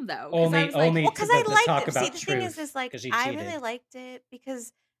No. film though. Only Because to I the liked talk it. See, about the thing is truth, like 'cause she I cheated. really liked it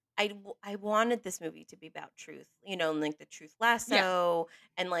because I wanted this movie to be about truth, and like the truth lasso,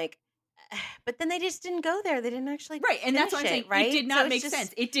 and like, but then they just didn't go there. They didn't actually right, and that's what I'm finish saying. it, right? It did So not it's make just-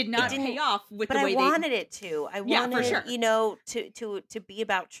 sense. It did not didn't- pay off with But the I way wanted it to. I Yeah, for wanted, sure. to be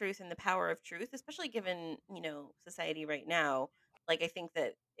about truth and the power of truth, especially given, society right now. Like, I think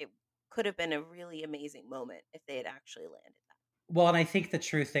that it could have been a really amazing moment if they had actually landed that. Well, and I think the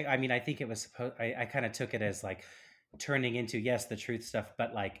truth thing, I mean, I think it was supposed, I kind of took it as like turning into, yes, the truth stuff,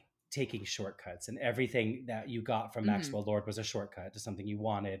 but like taking shortcuts, and everything that you got from Mhm. Maxwell Lord was a shortcut to something you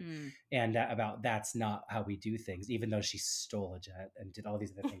wanted. Mm. And that's not how we do things, even though she stole a jet and did all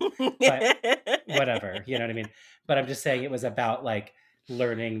these other things. But whatever, you know what I mean? But I'm just saying it was about like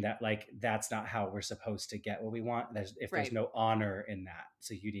learning that like that's not how we're supposed to get what we want. There's Right. no honor in that,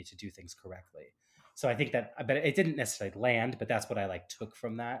 so you need to do things correctly. So I think that, but it didn't necessarily land, but that's what I like took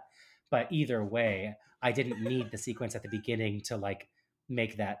from that. But either way, I didn't need the sequence at the beginning to like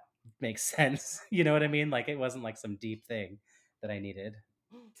make that make sense. You know what I mean? Like it wasn't like some deep thing that I needed.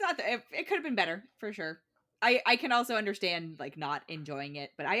 It's not that it could have been better for sure. I can also understand like not enjoying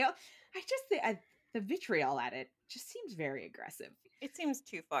it, but I just think the vitriol at it just seems very aggressive. It seems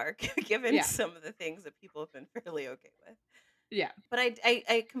too far, given Yeah. some of the things that people have been fairly okay with. Yeah. But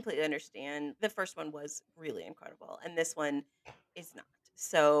I completely understand. The first one was really incredible, and this one is not.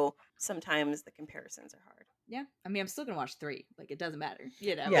 So sometimes the comparisons are hard. Yeah. I mean, I'm still gonna watch 3. Like, it doesn't matter.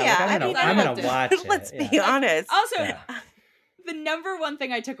 You know. Yeah, Yeah, like, I mean, I'm I gonna loved it. watch it. Let's be yeah. honest. Also, Yeah. the number one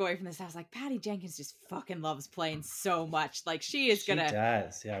thing I took away from this, I was like, Patty Jenkins just fucking loves planes so much. Like, she is She gonna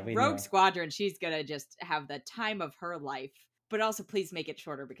does. Yeah, we Rogue know. Squadron. She's gonna just have the time of her life. But also, please make it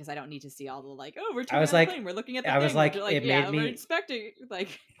shorter because I don't need to see all the like, oh, we're turning was on like- the plane, we're looking at the I thing. was we're like, do- it yeah, made we're me- inspecting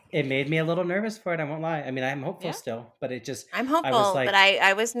like. It made me a little nervous for it. I won't lie. I mean, I'm hopeful Yeah. still, but it just I'm hopeful, like- but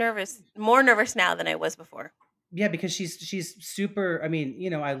I was nervous, more nervous now than I was before. yeah, because she's super. I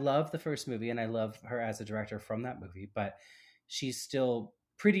mean, I love the first movie, and I love her as a director from that movie, but she's still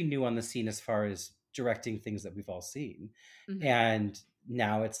pretty new on the scene as far as directing things that we've all seen. Mhm. And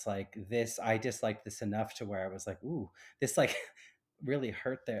now it's like this. I disliked this enough to where I was like, ooh, this like really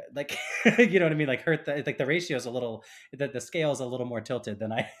hurt there. Like, you know what I mean? Like hurt the like the ratio is a little, the scale is a little more tilted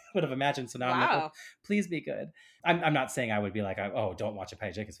than I would have imagined. So now I'm like, Wow. oh, please be good. I'm not saying I would be like, oh, don't watch a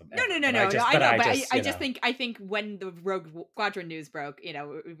Patty Jenkins film No, ever. no, no, But no, no. I know, but I you just know. think when the Rogue Squadron news broke, you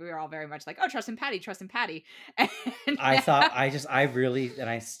know, we were all very much like, oh, trust in Patty, trust in Patty. And I thought I really and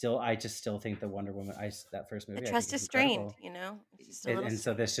I just still think the Wonder Woman that first The movie I think trust is is strained, incredible. you know? It's just a little And so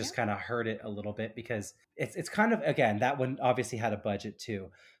strained. this just kind of hurt it a little bit because it's kind of, again, that one obviously had a budget too,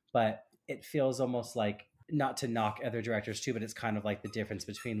 but it feels almost like, not to knock other directors too, but it's kind of like the difference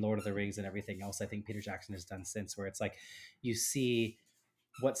between Lord of the Rings and everything else I think Peter Jackson has done since, where it's like you see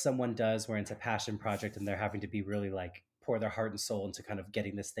what someone does where it's a passion project and they're having to be really like pour their heart and soul into kind of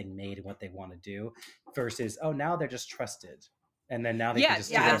getting this thing made and what they want to do, versus, oh, now they're just trusted. And then now they can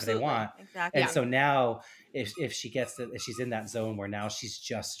just do whatever they want. Exactly. And so now if she gets if she's in that zone where now she's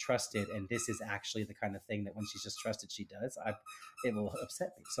just trusted, and this is actually the kind of thing that when she's just trusted, she does, it will upset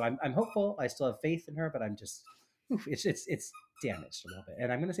me. So I'm hopeful. I still have faith in her, but I'm just, it's damaged a little bit.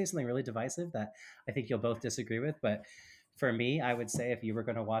 And I'm going to say something really divisive that I think you'll both disagree with, but for me, I would say if you were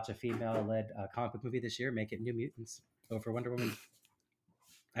going to watch a female-led comic book movie this year, make it New Mutants over Wonder Woman.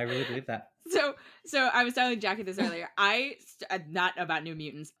 I really believe that. So I was telling Jackie this earlier. Not about New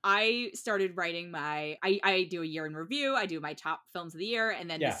Mutants. I started writing I do a year in review. I do my top films of the year, and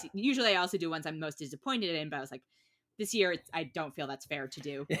then usually I also do ones I'm most disappointed in. But I was like, this year I don't feel that's fair to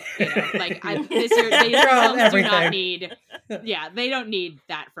do. You know, like this year these films do not need. Yeah, they don't need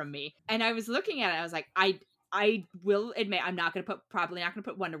that from me. And I was looking at it. I was like, I will admit I'm probably not gonna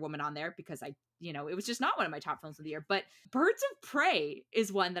put Wonder Woman on there because it was just not one of my top films of the year. But Birds of Prey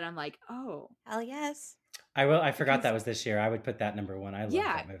is one that I'm like, oh, hell yes. I forgot that was this year. I would put that number one. I love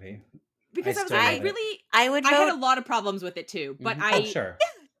that movie. Because I had a lot of problems with it too. But sure.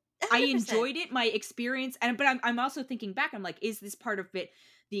 Yeah, I enjoyed it, my experience, but I'm also thinking back. I'm like, is this part of it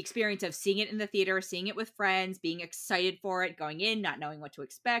the experience of seeing it in the theater, seeing it with friends, being excited for it, going in, not knowing what to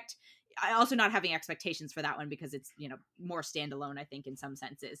expect? I also not having expectations for that one because it's, more standalone, I think, in some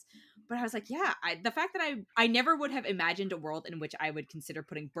senses. But I was like, yeah, the fact that I never would have imagined a world in which I would consider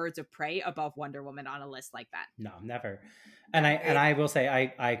putting Birds of Prey above Wonder Woman on a list like that. No, never. And I will say,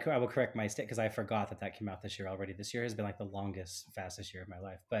 I will correct my state because I forgot that came out this year already. This year has been like the longest, fastest year of my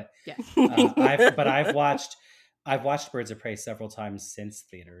life. But yeah. I've watched Birds of Prey several times since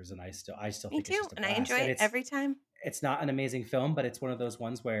theaters, and I still think it's just a blast. And I enjoy it every time. It's not an amazing film, but it's one of those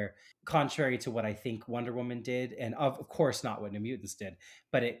ones where, contrary to what I think Wonder Woman did, and of course not what New Mutants did,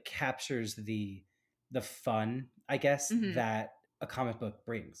 but it captures the fun, I guess, that a comic book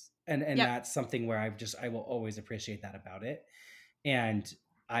brings. And that's something where I will always appreciate that about it. And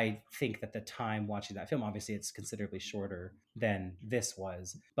I think that the time watching that film, obviously it's considerably shorter than this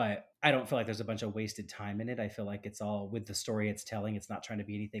was, but I don't feel like there's a bunch of wasted time in it. I feel like it's all with the story it's telling. It's not trying to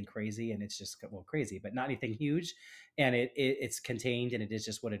be anything crazy, and it's just, well, crazy, but not anything huge. And it's contained, and it is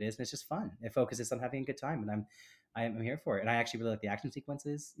just what it is. And it's just fun. It focuses on having a good time, and I'm here for it. And I actually really like the action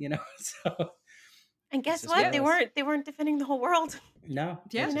sequences, so. And guess what? They weren't defending the whole world. No.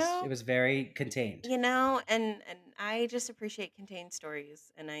 Yeah. It was very contained. And I just appreciate contained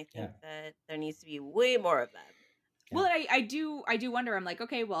stories, and I think that there needs to be way more of that. Yeah. Well, I do wonder. I'm like,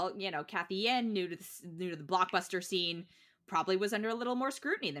 okay, well, Kathy Yen, new to the blockbuster scene, probably was under a little more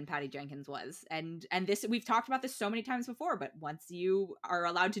scrutiny than Patty Jenkins was. And this, we've talked about this so many times before, but once you are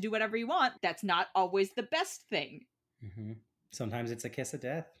allowed to do whatever you want, that's not always the best thing. Mm-hmm. Sometimes it's a kiss of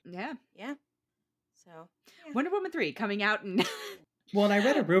death. Yeah. So, Wonder Woman 3 coming out and well, and I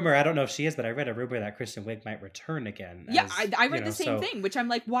read a rumor, I don't know if she is, but I read a rumor that Kristen Wiig might return again. I read the same thing, which I'm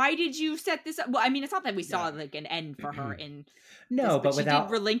like, why did you set this up? Well, I mean, it's not that we saw like an end for her in no, this, but without, she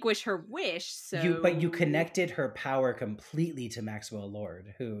did relinquish her wish. So you connected her power completely to Maxwell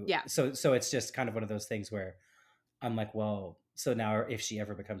Lord, who So it's just kind of one of those things where I'm like, well, so now if she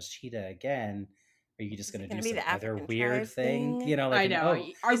ever becomes Cheetah again, are you just going to do some other weird thing? I know.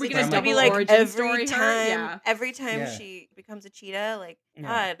 Are we going to be like every time she becomes a cheetah? Like,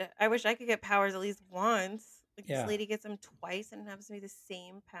 God, I wish I could get powers at least once. Like this lady gets them twice and happens to be the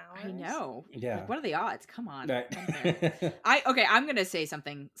same powers. I know. Yeah. Like, what are the odds? Come on. Right. I'm going to say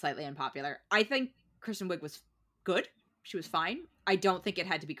something slightly unpopular. I think Kristen Wiig was good. She was fine. I don't think it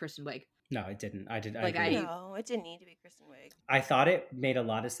had to be Kristen Wiig. No, it didn't. No, it didn't need to be Kristen Wiig. I thought it made a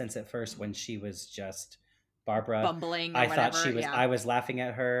lot of sense at first when she was just Barbara bumbling. I thought she was. I was laughing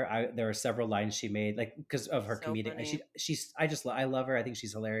at her. There were several lines she made, like because of her comedic. I love her. I think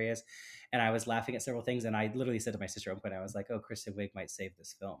she's hilarious, and I was laughing at several things. And I literally said to my sister at one point, I was like, "Oh, Kristen Wiig might save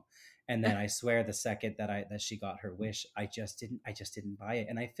this film." And then I swear, the second that she got her wish, I just didn't buy it,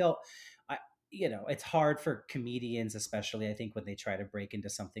 and I felt. It's hard for comedians, especially, I think, when they try to break into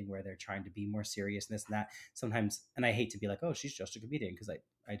something where they're trying to be more serious and this and that sometimes. And I hate to be like, oh, she's just a comedian, because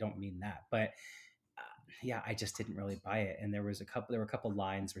I don't mean that. But I just didn't really buy it. And there were a couple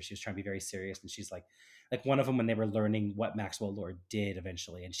lines where she was trying to be very serious, and she's like one of them when they were learning what Maxwell Lord did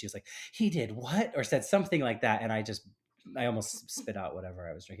eventually, and she was like, he did what, or said something like that, and I almost spit out whatever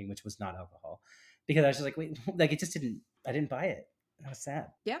I was drinking, which was not alcohol, because I was just like, wait, like I didn't buy it. I was sad.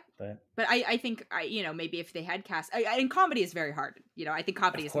 Yeah. But I think maybe if they had cast, and comedy is very hard. I think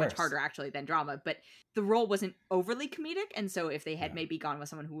comedy is much harder actually than drama, but the role wasn't overly comedic. And so if they had maybe gone with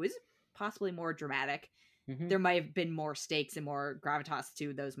someone who was possibly more dramatic, there might have been more stakes and more gravitas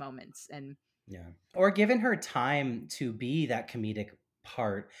to those moments. And or given her time to be that comedic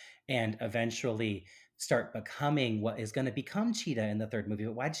part and eventually start becoming what is going to become Cheetah in the third movie.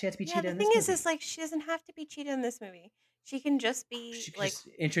 But why did she have to be Cheetah in this movie? The thing is like, she doesn't have to be Cheetah in this movie. She can just be like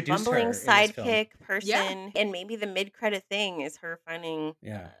introduce bumbling her sidekick person, and maybe the mid-credit thing is her finding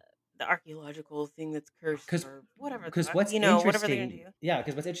the archaeological thing that's cursed, or whatever. Because what's interesting, whatever they're gonna do.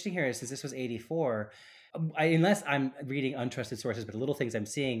 Because what's interesting here is, since this was 84, unless I'm reading untrusted sources, but the little things I'm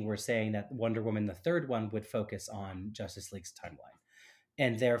seeing were saying that Wonder Woman, the third one, would focus on Justice League's timeline.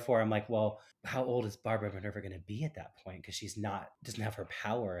 And therefore, I'm like, well, how old is Barbara Minerva going to be at that point? Because doesn't have her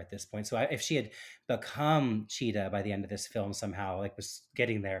power at this point. So if she had become Cheetah by the end of this film somehow, like was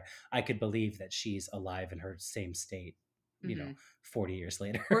getting there, I could believe that she's alive in her same state, 40 years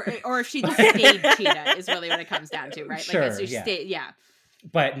later. Or if she just stayed Cheetah is really what it comes down to, right? Sure, like, stayed.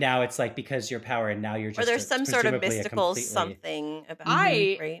 But now it's like, because your power, and now you're just, or there's some sort of mystical something about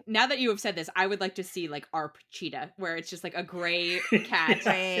right? Now that you have said this, I would like to see like ARP Cheetah, where it's just like a gray cat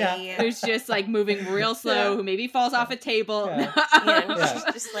who's just like moving real slow, who maybe falls off a table. She's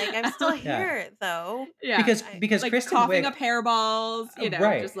just like, I'm still here though. Because like Kristen coughing Wiig, up hairballs,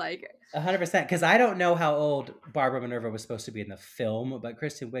 just like 100%. Because I don't know how old Barbara Minerva was supposed to be in the film, but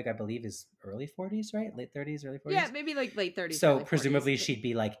Kristen Wiig, I believe, is early 40s, right? Late 30s, early 40s. Yeah, maybe like late 30s. So presumably she'd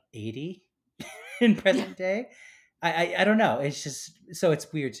be like 80 in present day. I don't know. It's just, so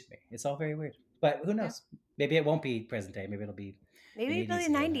it's weird to me. It's all very weird. But who knows? Maybe it won't be present day. Maybe it'll be the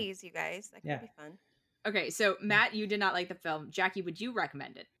 90s, you guys. That could be fun. Okay, so Matt, you did not like the film. Jackie, would you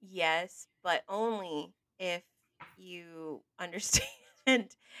recommend it? Yes, but only if you understand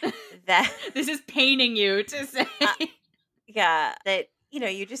that this is paining you to say. That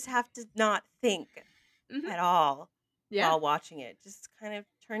you just have to not think at all while watching it. Just kind of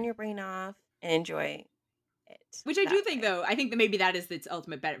turn your brain off and enjoy it. Which I do think, though, I think that maybe that is its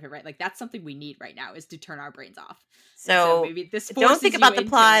ultimate benefit, right? Like, that's something we need right now, is to turn our brains off. So maybe this don't think about the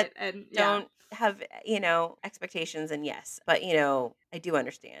plot, and don't have expectations, and but I do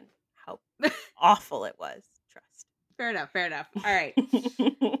understand how awful it was. Trust. Fair enough. All right.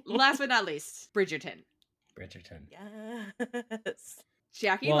 Last but not least, Bridgerton. Yes.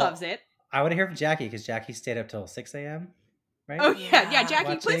 Jackie loves it. I want to hear from Jackie, because Jackie stayed up till 6 a.m. Right? Oh yeah.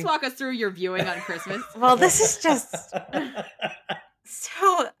 Jackie, please walk us through your viewing on Christmas. Well, this is just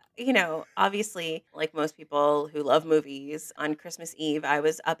so, obviously, like most people who love movies, on Christmas Eve, I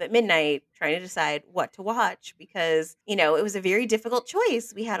was up at midnight trying to decide what to watch, because, it was a very difficult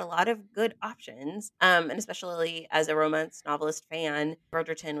choice. We had a lot of good options. And especially as a romance novelist fan,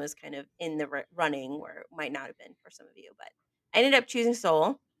 Bridgerton was kind of in the running, where it might not have been for some of you, but I ended up choosing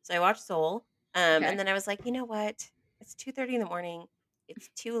Soul. So I watched Soul. And then I was like, you know what? It's 2:30 in the morning. It's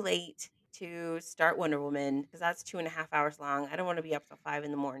too late to start Wonder Woman, because that's 2.5 hours long. I don't want to be up till 5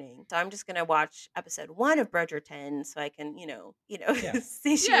 in the morning. So I'm just going to watch episode 1 of Bridgerton, so I can,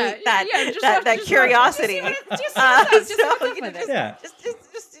 satiate that curiosity.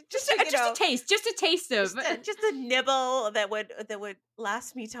 Just a taste of just a nibble that would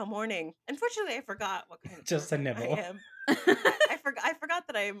last me till morning. Unfortunately, I forgot what kind of just a nibble. I am. I forgot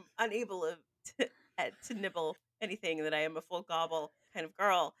that I am unable to nibble anything, that I am a full gobble kind of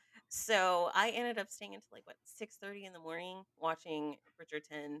girl. So I ended up staying until 6:30 in the morning watching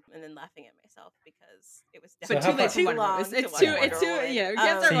Bridgerton, and then laughing at myself because it was definitely too long. It's too we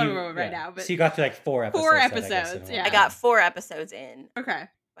can't start Wonder Woman right now. But so you got to 4 episodes. 4 episodes. I got 4 episodes in. Okay.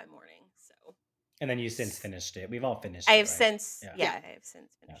 By morning. So. And then you since finished it. We've all finished. I have since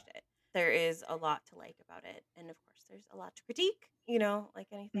finished it. There is a lot to like about it, and of course, there's a lot to critique. Like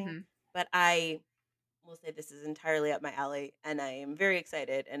anything. Mm-hmm. But I will say this is entirely up my alley, and I am very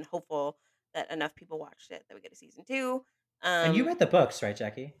excited and hopeful that enough people watched it that we get a season 2. And you read the books, right,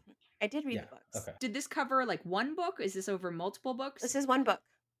 Jackie? I did read the books. Okay. Did this cover one book? Is this over multiple books? This is one book,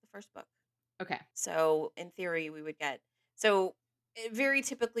 the first book. Okay. So in theory, we would get very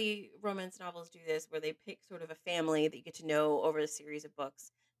typically romance novels do this, where they pick sort of a family that you get to know over a series of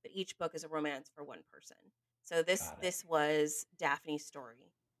books, but each book is a romance for one person. So this was Daphne's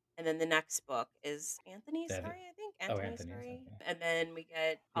story. And then the next book is Anthony's story, I think. Anthony's story. And then we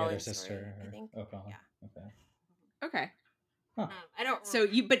get Colin's story, I think. Oh, Colin. Yeah. Okay. Okay. Huh. I don't. So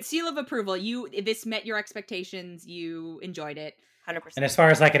but seal of approval. This met your expectations. You enjoyed it. 100%. And as far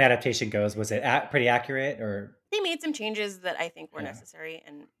as like an adaptation goes, was it pretty accurate or? They made some changes that I think were Yeah. necessary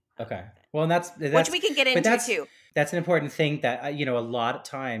and Okay. Well, and that's which we can get but into too. that's an important thing that a lot of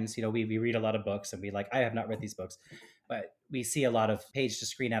times we read a lot of books and I have not read these books, but we see a lot of page to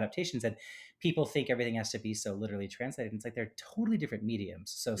screen adaptations and people think everything has to be so literally translated. It's like they're totally different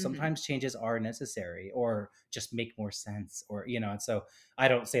mediums. So sometimes changes are necessary or just make more sense or and so I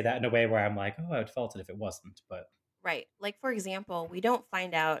don't say that in a way where I'm like, oh, I would fault it if it wasn't, but Right. Like for example, we don't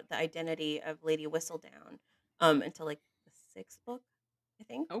find out the identity of Lady Whistledown until like the 6th book, I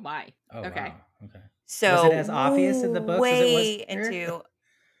think. Oh my. oh Okay. wow. Okay. So Was it as obvious in the books as it was way here? into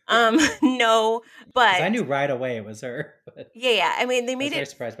no, 'Cause but I knew right away it was her. But yeah. I mean, they I was made very it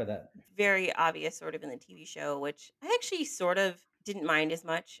surprised by that. very obvious sort of in the TV show, which I actually sort of didn't mind as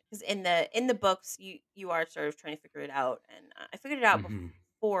much because in the books you are sort of trying to figure it out, and I figured it out Mhm.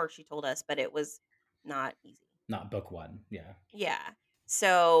 before she told us, but it was not easy. Not book one. Yeah. Yeah.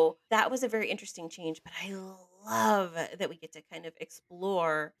 So that was a very interesting change, but I love that we get to kind of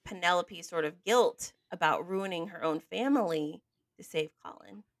explore Penelope's sort of guilt about ruining her own family to save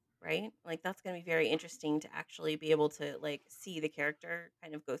Colin, right? Like that's going to be very interesting to actually be able to like see the character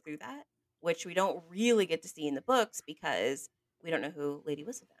kind of go through that, which we don't really get to see in the books because we don't know who Lady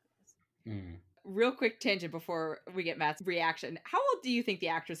Whistledown is. Mm. Real quick tangent before we get Matt's reaction. How old do you think the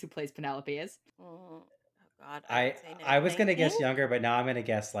actress who plays Penelope is? Oh God, I would say I was gonna guess 19? younger, but now I'm gonna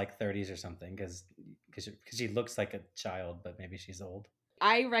guess like 30s or something because she looks like a child, but maybe she's old.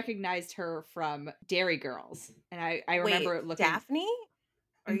 I recognized her from Dairy Girls, and I remember Wait, looking. Daphne?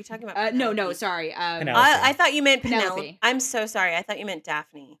 Are you talking about No, Penelope? sorry. Penelope. I thought you meant Penelope. Penelope. I'm so sorry. I thought you meant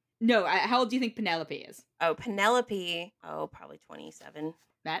Daphne. No, how old do you think Penelope is, Oh, Penelope. Oh, probably 27.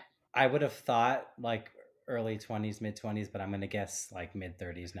 Matt? I would have thought like early 20s, mid 20s, but I'm gonna guess like mid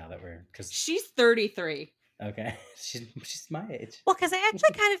 30s now that because She's 33. okay, she's my age. Well, because I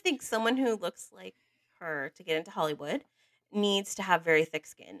actually kind of think someone who looks like her to get into Hollywood needs to have very thick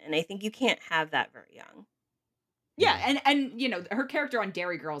skin, and I think you can't have that very young. Yeah, and her character on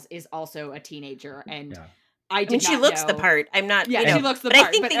Dairy Girls is also a teenager, and Yeah. I mean, she looks the know- part. I'm not. Yeah, she looks the but part.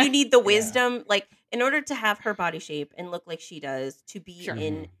 I think but, that you need the wisdom, like in order to have her body shape and look like she does to be Sure.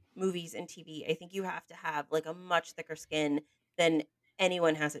 in movies and TV. I think you have to have like a much thicker skin than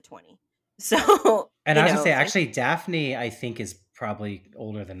anyone has at 20. So, And I was gonna say, like, actually, Daphne, I think, is probably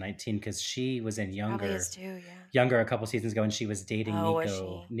older than 19 because she was in probably younger is too. Yeah. younger a couple seasons ago, and she was dating Oh, was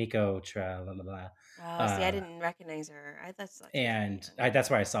Nico. she? Nico, tra la la la. Oh, see, I didn't recognize her. That's such And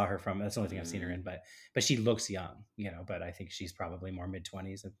that's where I saw her from. That's the only thing I've seen her in. But she looks young, But I think she's probably more mid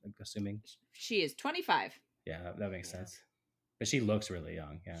 20s, I'm assuming. she is 25. Yeah, that makes sense. But she looks really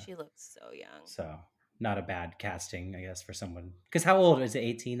young. Yeah, She looks so young. so not a bad casting, I guess, for someone. Because how old is it?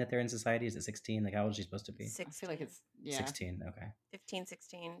 18 that they're in society? Is it 16? Like how old is she supposed to be? 16, I feel like it's 16. Okay. 15,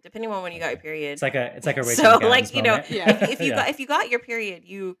 16, depending on when you got your period. It's like a Rachel so McAdams like moment. Yeah. if you if you got your period,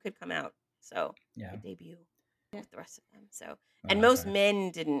 you could come out. So Yeah. debut with the rest of them. So Oh, and most okay.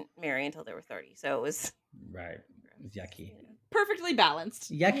 men didn't marry until they were 30. So it was Right. Yucky. Perfectly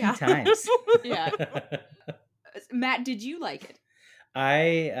balanced. Yucky Yeah. times. Yeah. Matt, did you like it?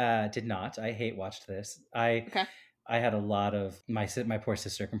 I did not. I hate watched this. Okay. I had a lot of my poor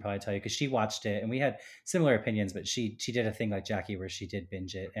sister can probably tell you because she watched it and we had similar opinions, but she did a thing like Jackie where she did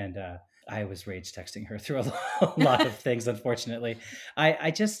binge it, and I was rage texting her through a lot of things. Unfortunately,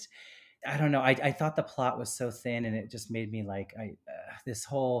 I don't know. I thought the plot was so thin, and it just made me like this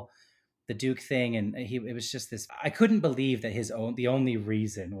whole the Duke thing, and it was just this. I couldn't believe that the only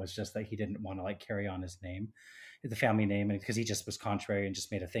reason was just that he didn't want to like carry on his name, the family name, and because he just was contrary and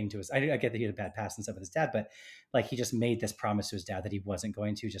just made a thing to his. I get that he had a bad past and stuff with his dad, but like he just made this promise to his dad that he wasn't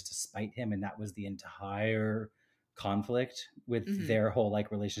going to, just to spite him, and that was the entire conflict with their whole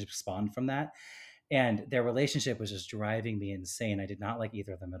like relationship spawned from that, and their relationship was just driving me insane. I did not like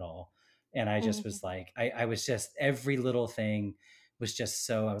either of them at all, and I just was like, I was just every little thing was just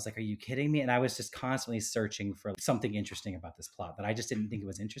so I was like, are you kidding me? And I was just constantly searching for something interesting about this plot that I just didn't think it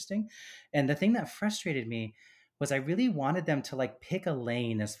was interesting. And the thing that frustrated me was I really wanted them to like pick a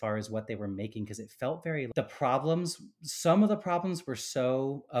lane as far as what they were making, because it felt very some of the problems were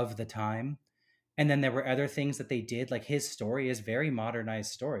so of the time. And then there were other things that they did, like his story is very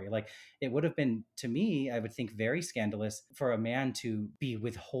modernized story. Like it would have been, to me, I would think very scandalous for a man to be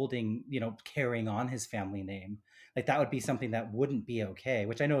withholding, carrying on his family name. Like that would be something that wouldn't be okay,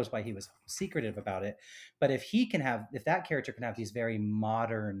 which I know is why he was secretive about it. But if that character can have these very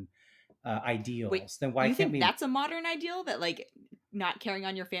modern ideals, then why you can't think we? That's a modern ideal that like not carrying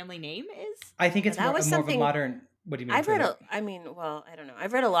on your family name is? I think it's that more, was more of a something modern. What do you mean? I've Say read what? I don't know.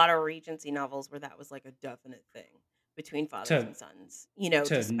 I've read a lot of Regency novels where that was like a definite thing between fathers To and sons, you know,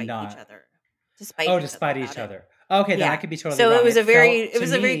 to not. to spite Oh, each other despite about each it. other. Okay, then I Yeah. could be totally So wrong. It felt it to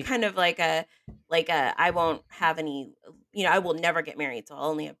was a very me. kind of like a I won't have any, you know, I will never get married, so I'll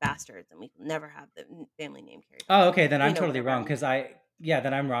only have bastards, and we will never have the family name carried on. Oh, okay, then You I'm know, totally whatever. wrong because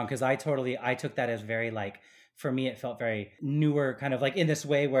then I'm wrong because I took that as very like, for me it felt very newer, kind of like in this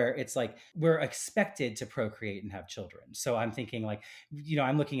way where it's like we're expected to procreate and have children. So I'm thinking like,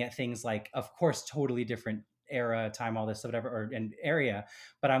 I'm looking at things like, of course, totally different era, time, all this whatever, or and area,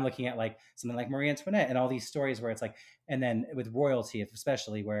 but I'm looking at like something like Marie Antoinette and all these stories where it's like, and then with royalty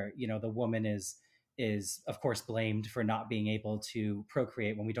especially, where the woman is of course blamed for not being able to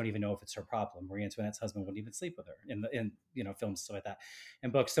procreate when we don't even know if it's her problem. Marie Antoinette's husband wouldn't even sleep with her in films, stuff like that,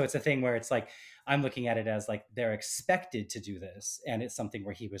 and books. So it's a thing where it's like I'm looking at it as like they're expected to do this, and it's something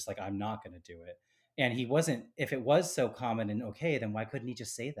where he was like, I'm not going to do it. And he wasn't. If it was so common and okay, then why couldn't he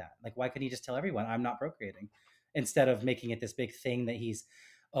just say that? Like, why couldn't he just tell everyone I'm not procreating, instead of making it this big thing that he's,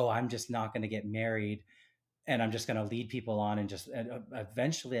 oh, I'm just not going to get married and I'm just going to lead people on and just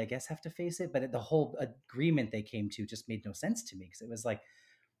eventually, I guess, have to face it. But the whole agreement they came to just made no sense to me, because it was like,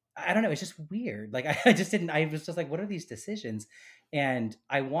 I don't know, it's just weird. Like, I just didn't, I was just like, what are these decisions? And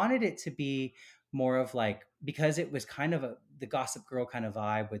I wanted it to be more of like, because it was kind of the Gossip Girl kind of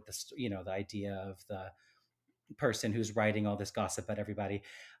vibe with the idea of the person who's writing all this gossip about everybody.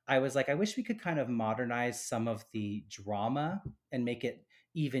 I was like, I wish we could kind of modernize some of the drama and make it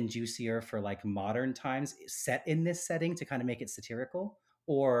even juicier for like modern times set in this setting, to kind of make it satirical.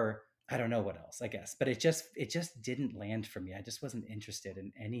 Or I don't know what else, I guess. But it just didn't land for me. I just wasn't interested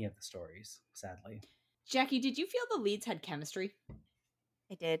in any of the stories, sadly. Jackie, did you feel the leads had chemistry?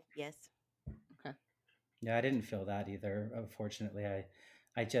 I did, yes. Okay. Yeah, I didn't feel that either. Unfortunately,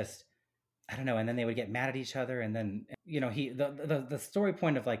 I just, I don't know. And then they would get mad at each other, and then the story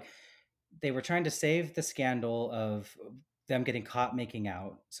point of like, they were trying to save the scandal of them getting caught making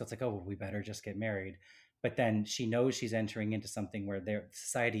out. So it's like, oh, well, we better just get married. But then she knows she's entering into something where their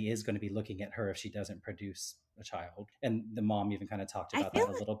society is going to be looking at her if she doesn't produce a child. And the mom even kind of talked I about feel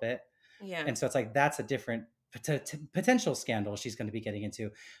that a little bit. Yeah. And so it's like, that's a different potential scandal she's going to be getting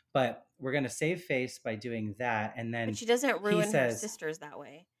into. But we're going to save face by doing that. And then But she doesn't he ruin her says, sisters that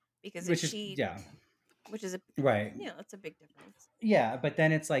way, because if which is, she, yeah, which is a, right. you know, it's a big difference. Yeah, but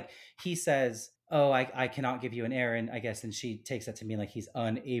then it's like he says, "Oh, I cannot give you an heir," and I guess, and she takes that to mean like he's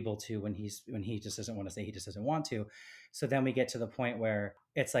unable to, when he just doesn't want to say, he just doesn't want to. So then we get to the point where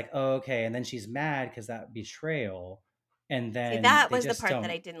it's like, oh, okay, and then she's mad because that betrayal, and See, then that was the part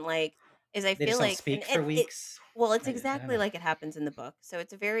that I didn't like. Is I they feel just don't like, speak for weeks. well, it's I don't exactly know. like it happens in the book. So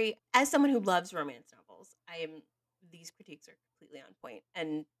it's a very, as someone who loves romance novels, these critiques are completely on point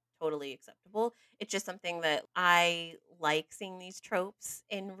and totally acceptable. It's just something that I like, seeing these tropes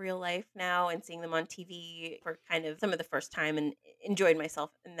in real life now and seeing them on TV for kind of some of the first time, and enjoyed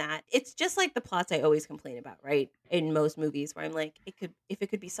myself in that. It's just like the plots I always complain about, right? In most movies, where I'm like, if it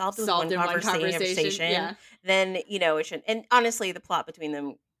could be solved with Solved one in one conversation. conversation, Yeah. then, you know, it should. And honestly, the plot between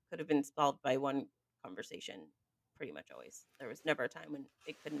them could have been solved by one conversation pretty much always. There was never a time when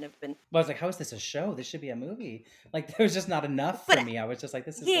it couldn't have been. But I was like, how is this a show? This should be a movie. Like, there was just not enough for But me. I was just like,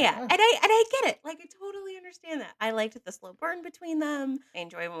 this is like, yeah, and I get it. Like, I totally understand that. I liked the slow burn between them. I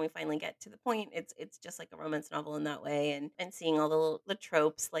enjoy when we finally get to the point. It's just like a romance novel in that way, and seeing all the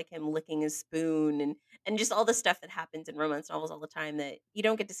tropes, like him licking his spoon, and just all the stuff that happens in romance novels all the time that you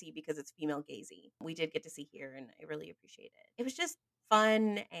don't get to see because it's female gazy. We did get to see here, and I really appreciate it. It was just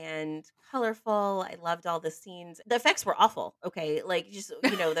fun and colorful. I loved all the scenes. The effects were awful. Okay, like, just,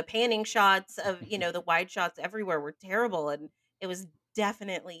 the panning shots of, the wide shots everywhere were terrible, and it was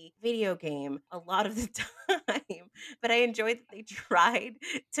definitely video game a lot of the time. But I enjoyed that they tried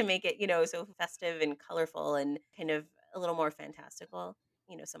to make it, so festive and colorful and kind of a little more fantastical,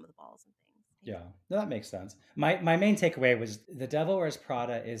 some of the balls and things. yeah, no, that makes sense. My main takeaway was The Devil Wears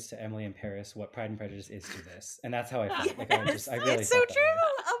Prada is to Emily in Paris what Pride and Prejudice is to this, and that's how I felt. Like, I really It's so felt that true.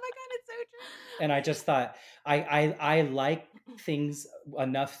 way. Oh my god, it's so true. And I just thought I like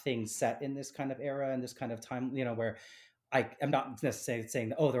enough things set in this kind of era and this kind of time, where I'm not necessarily saying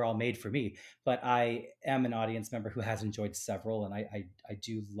that, oh, they're all made for me, but I am an audience member who has enjoyed several, and I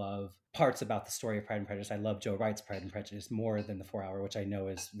do love parts about the story of Pride and Prejudice. I love Joe Wright's Pride and Prejudice more than the 4 Hour, which I know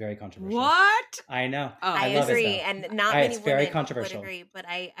is very controversial. What? I know. Oh, I love agree, it, and not many it's very women controversial. would agree, but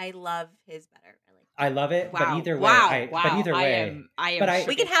I love his better. I like I love it, but Wow. either way, Wow. but either way, I am but I-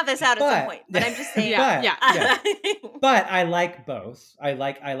 We can have this out at some point, but I'm just saying. but I like both. I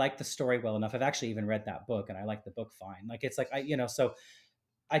like the story well enough. I've actually even read that book, and I like the book fine. Like it's like so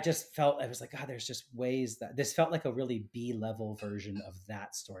I just felt I was like, God, there's just ways that this felt like a really B-level version of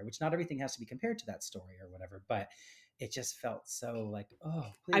that story, which not everything has to be compared to that story or whatever, but it just felt so like, oh,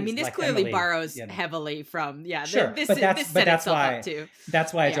 please. I mean, this like clearly Emily, borrows heavily from sure, this, but this set that's itself why up too.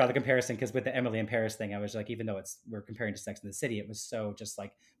 That's why I draw the comparison, because with the Emily in Paris thing, I was like, even though we're comparing to Sex and the City, it was so just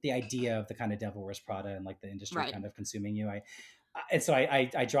like the idea of the kind of Devil Wears Prada and like the industry kind of consuming you. And so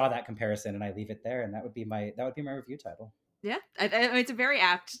I draw that comparison and I leave it there, and that would be my review title. Yeah, it's a very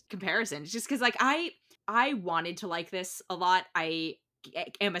apt comparison. It's just because like I wanted to like this a lot. I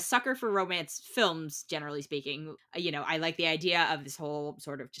am a sucker for romance films, generally speaking. I like the idea of this whole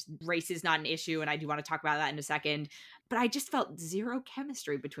sort of just race is not an issue, and I do want to talk about that in a second. But I just felt zero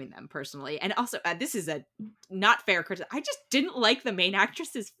chemistry between them personally, and also this is a not fair criticism. I just didn't like the main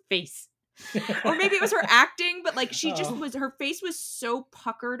actress's face. Or maybe it was her acting, but like she just was, her face was so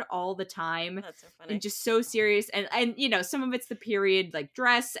puckered all the time. That's so funny. And just so serious. And some of it's the period like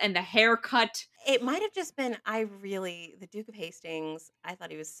dress and the haircut. It might have just been the Duke of Hastings, I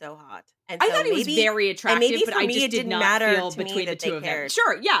thought he was so hot. And I thought he was very attractive, but I just did not feel between the two of them.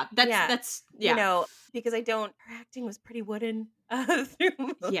 Sure, yeah. That's because her acting was pretty wooden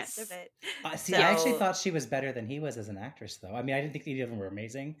through most of it. I actually thought she was better than he was as an actress, though. I mean, I didn't think either of them were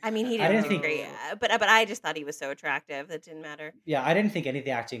amazing. I mean, he didn't do great, but I just thought he was so attractive that didn't matter. Yeah, I didn't think any of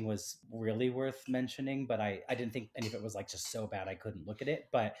the acting was really worth mentioning, but I didn't think any of it was like just so bad I couldn't look at it.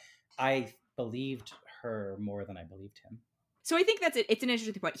 But I believed her more than I believed him. So I think that's it. It's an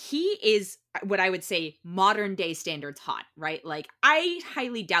interesting point. He is what I would say modern day standards hot, right? Like I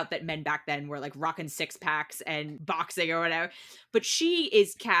highly doubt that men back then were like rocking 6-packs and boxing or whatever, but she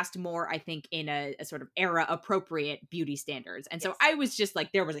is cast more, I think, in a sort of era appropriate beauty standards. And so I was just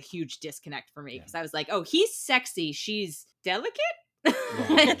like, there was a huge disconnect for me because I was like, oh, he's sexy. She's delicate.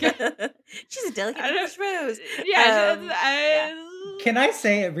 She's a delicate rose. Can I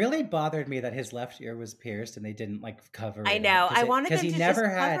say it really bothered me that his left ear was pierced and they didn't like cover it? I know. I wanted them to never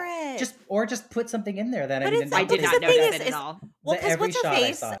just cover it. Just put something in there that I did not notice it at all. Well, because what's her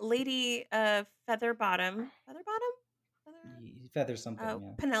face, Lady Featherbottom, Feather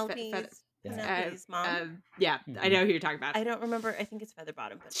something. Penelope's mom. I know who you're talking about. I don't remember. I think it's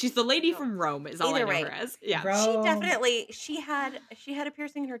Featherbottom. But she's the lady from Rome. Is all I know her as. Yeah, she had a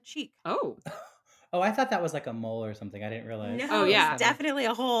piercing in her cheek. Oh, I thought that was like a mole or something. I didn't realize. No, it's definitely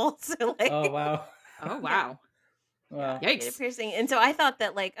a hole. So like, oh wow. Well, yikes. Piercing. And so I thought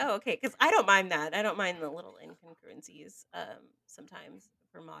that like, oh, okay, because I don't mind that. I don't mind the little incongruencies sometimes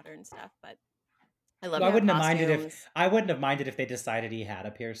for modern stuff, but I love. I wouldn't have minded if they decided he had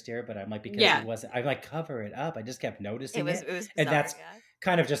a pierced ear, but I'm like, because he wasn't. I'm like, cover it up. I just kept noticing it. It was bizarre, and that's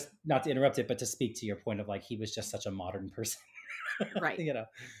kind of just not to interrupt it, but to speak to your point of like he was just such a modern person. Right.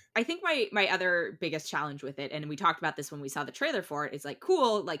 I think my other biggest challenge with it, and we talked about this when we saw the trailer for it, is like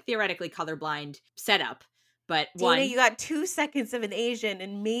cool, like theoretically colorblind setup. But Dana, you got 2 seconds of an Asian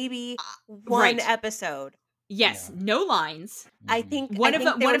and maybe one episode. Yes, no lines. I think one of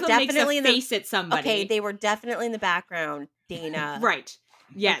them makes a face at somebody. Okay, they were definitely in the background, Dana. Right.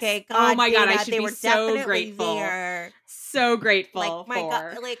 Yes. Okay. God, oh my Dana, God, I should be so grateful. There. So grateful. Like my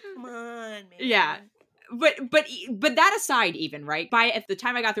God, like come on, man. Yeah. But that aside, even right at the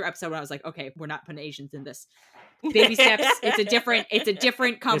time I got through episode 1, I was like, okay, we're not putting Asians in this. Baby steps. It's a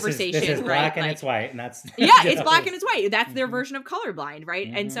different conversation. This is black right? and it's white, and that's it's black and it's white. That's their version of colorblind, right?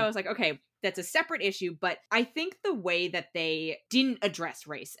 Mm-hmm. And so I was like, okay, that's a separate issue. But I think the way that they didn't address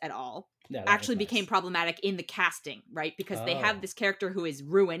race at all actually became problematic in the casting, right? Because they have this character who is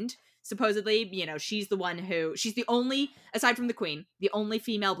ruined. Supposedly, she's the only, aside from the queen, the only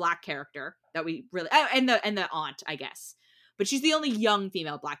female black character that we really, and the aunt, I guess. But she's the only young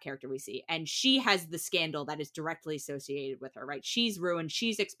female black character we see. And she has the scandal that is directly associated with her, right? She's ruined.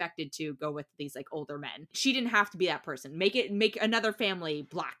 She's expected to go with these like older men. She didn't have to be that person. Make another family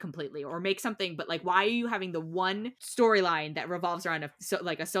black completely, or make something. But like, why are you having the one storyline that revolves around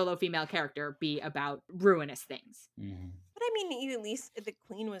a solo female character be about ruinous things? Mm-hmm. But I mean, at least the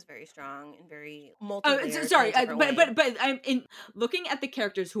queen was very strong and very multi-layered. But I'm in looking at the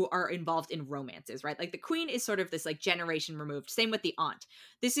characters who are involved in romances, right? Like the queen is sort of this like generation removed. Same with the aunt.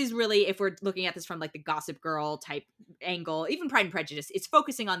 This is really, if we're looking at this from like the Gossip Girl type angle, even Pride and Prejudice, it's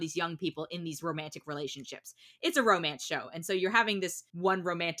focusing on these young people in these romantic relationships. It's a romance show, and so you're having this one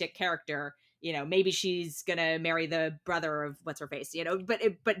romantic character. Maybe she's gonna marry the brother of what's her face,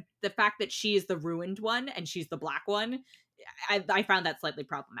 but the fact that she is the ruined one and she's the black one, I found that slightly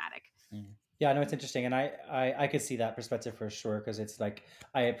problematic. Yeah, no, it's interesting, and I could see that perspective for sure, because it's like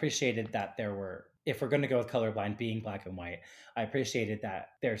I appreciated that there were, if we're going to go with colorblind being black and white, I appreciated that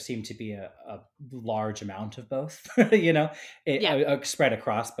there seemed to be a large amount of both, spread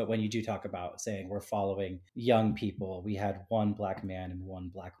across. But when you do talk about saying we're following young people, we had one black man and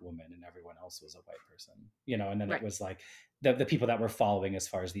one black woman, and everyone else was a white person, and then it was like the people that we're following as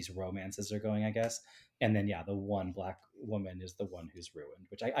far as these romances are going, I guess. And then, the one black woman is the one who's ruined,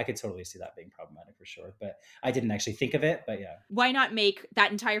 which I could totally see that being problematic for sure. But I didn't actually think of it. But yeah, why not make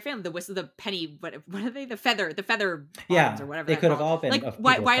that entire family the whistle, the penny? What are they? The feather yeah, or whatever. They could have all been. Like,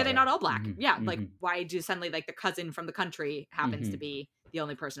 why are they not all black? Mm-hmm. Yeah, like why do suddenly like the cousin from the country happens to be the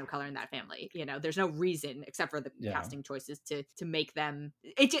only person of color in that family? There's no reason except for the casting choices to make them.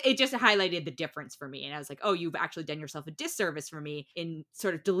 It just highlighted the difference for me, and I was like, oh, you've actually done yourself a disservice for me in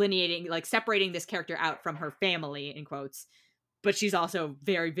sort of delineating, like separating this character out from her family in quotes, but she's also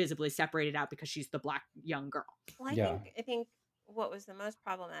very visibly separated out because she's the black young girl. Well, I think what was the most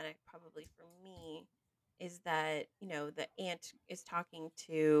problematic probably for me is that, the aunt is talking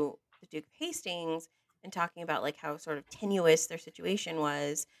to the Duke of Hastings and talking about like how sort of tenuous their situation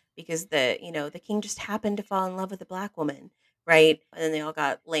was because the king just happened to fall in love with a black woman. Right. And then they all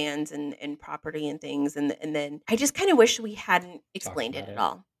got lands and property and things. And then I just kind of wish we hadn't explained it at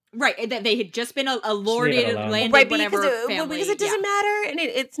all. Right, that they had just been a lorded, landed, right, whatever family. Because it doesn't matter, and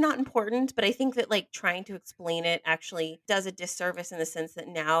it's not important. But I think that like trying to explain it actually does a disservice in the sense that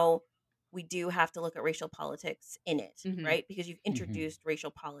now we do have to look at racial politics in it, right? Because you've introduced racial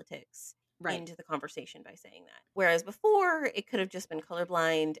politics into the conversation by saying that. Whereas before, it could have just been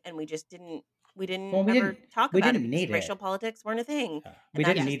colorblind, and we just didn't. We didn't talk about it because racial politics weren't a thing. Yeah. We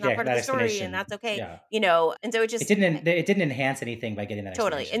didn't need that, part of the story, and that's okay. Yeah. And so it didn't enhance anything by getting that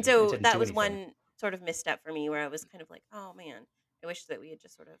totally. And so that was one sort of misstep for me, where I was kind of like, oh man, I wish that we had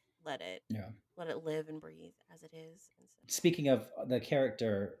just sort of let it live and breathe as it is. Speaking of the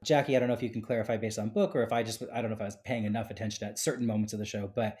character, Jackie, I don't know if you can clarify based on book or if I don't know if I was paying enough attention at certain moments of the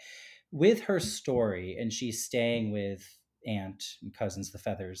show, but with her story, and she's staying with aunt and cousins, the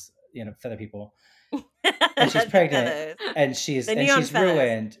feathers, feather people, and she's pregnant and she's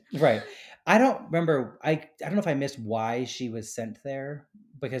ruined. Right. I don't remember. I don't know if I missed why she was sent there,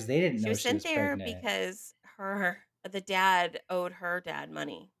 because they didn't know she was sent there pregnant. Because the dad owed her dad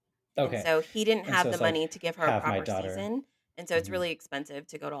money. Okay. And so he didn't have the money to give her a proper season. And so it's really expensive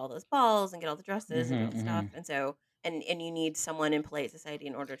to go to all those balls and get all the dresses and all the stuff. And so and you need someone in polite society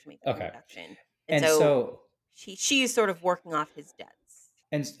in order to make the production. And so she's sort of working off his debts.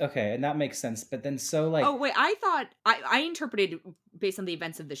 And that makes sense. But then oh wait, I thought I interpreted based on the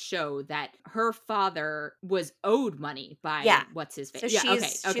events of the show that her father was owed money by what's his face.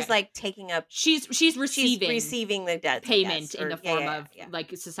 So she's like taking up. She's receiving the debt payment in the form of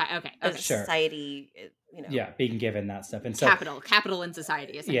like society. Okay, sure. Society, being given that stuff, and so capital in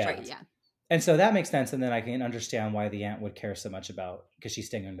society, essentially. Yeah. And so that makes sense, and then I can understand why the aunt would care so much about, because she's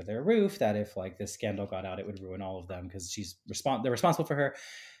staying under their roof, that if like this scandal got out, it would ruin all of them because they're responsible for her.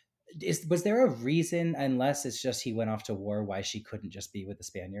 Was there a reason, unless it's just he went off to war, why she couldn't just be with the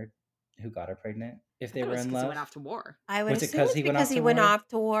Spaniard who got her pregnant if they were in love? He went off to war. I would assume it's because he went off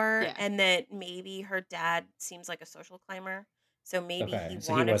to war, and that maybe her dad seems like a social climber, so maybe he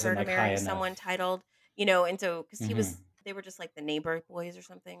wanted her to marry someone titled, and so because they were just like the neighbor boys or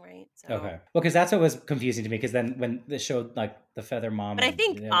something, right? So. Okay. Well, because that's what was confusing to me. Because then when they showed like the feather mom, but I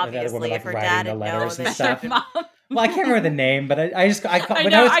think obviously woman, if her dad had known the feather mom. Well, I can't remember the name, but they're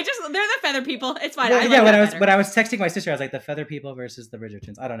the feather people. It's fine. When I was texting my sister, I was like the feather people versus the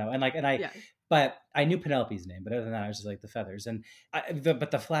Bridgertons. I don't know, but I knew Penelope's name, but other than that, I was just like the feathers. And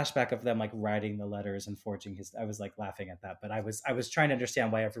but the flashback of them like writing the letters and forging I was like laughing at that. But I was trying to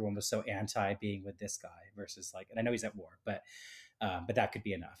understand why everyone was so anti being with this guy versus like, and I know he's at war, but that could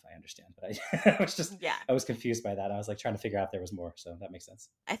be enough. I understand, but I was confused by that. I was like trying to figure out if there was more, so that makes sense.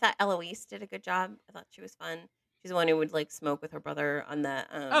 I thought Eloise did a good job. I thought she was fun. She's the one who would like smoke with her brother on the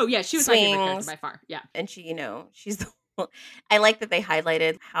she was my favorite character by far. Yeah. And she, she's the I like that they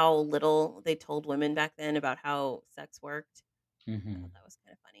highlighted how little they told women back then about how sex worked. I thought that was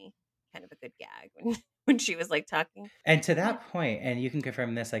kind of funny. Kind of a good gag when she was like talking. And to that point, and you can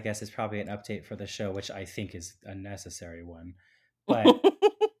confirm this, I guess, is probably an update for the show, which I think is a necessary one. But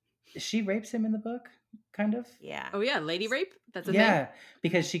she rapes him in the book, kind of. Yeah. Oh yeah, lady rape. That's a thing.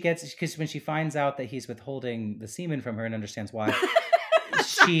 Because when she finds out that he's withholding the semen from her and understands why,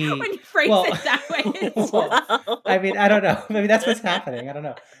 she when you phrase it that way. It's well, just... I mean, I don't know. Maybe that's what's happening. I don't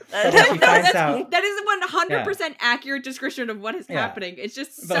know. But when No, she finds that's, out, that is a 100% accurate description of what is Yeah. happening. It's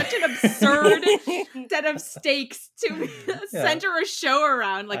just But- such an absurd set of stakes to Yeah. center a show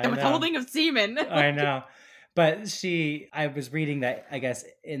around, like I the know. withholding of semen. I know. But I was reading that, I guess,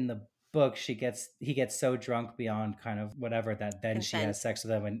 in the book, he gets so drunk beyond kind of whatever that then she Consent. has sex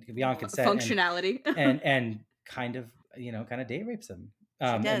with him and beyond consent Functionality. and kind of, date rapes him. She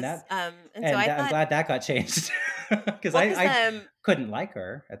does. And that, And so I I'm thought, glad that got changed because well, 'cause, I couldn't like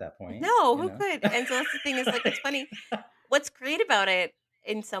her at that point. no, you who know? could? And so that's the thing is like it's funny. What's great about it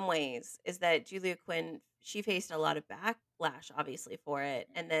in some ways is that Julia Quinn, she faced a lot of backlash obviously for it,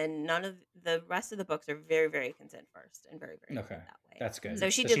 and then none of the rest of the books are very, very consent first and very, very Okay. good that way. That's good. So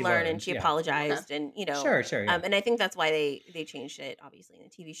she did learn and learned, she yeah. apologized and Sure, yeah. and I think that's why they changed it obviously in the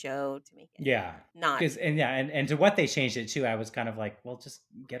TV show to make it Yeah, not and to what they changed it to, I was kind of like, well, just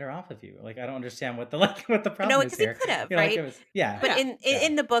get her off of you. Like, I don't understand what the problem no, is because here. it could have, You know, like, right? it was, yeah, But Yeah.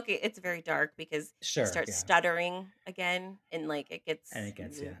 in the book it's very dark because sure, she starts yeah. stuttering again and like it gets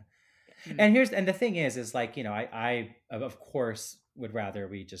Yeah. Mhm. And the thing is like, I of course would rather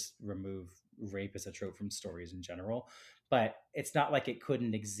we just remove rape as a trope from stories in general, but it's not like it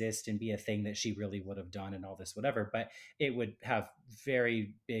couldn't exist and be a thing that she really would have done and all this whatever, but it would have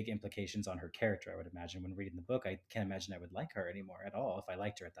very big implications on her character. I would imagine when reading the book, I can't imagine I would like her anymore at all if I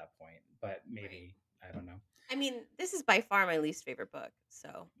liked her at that point, but maybe, I don't know. I mean, this is by far my least favorite book.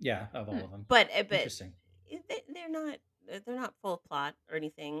 So, Yeah, of all of them. but Interesting. they're not full of plot or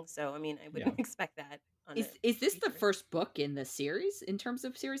anything. So, I mean, I wouldn't expect that. On Is this the feature. first book in the series in terms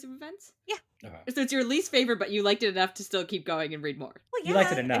of series of events? Yeah. Okay. So it's your least favorite, but you liked it enough to still keep going and read more. Well, You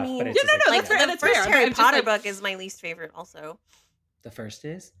liked it yeah, enough, I mean, but it's Yeah, just no, like that's fair. the That's first fair. Harry I'm just Potter like- book is my least favorite. Also, the first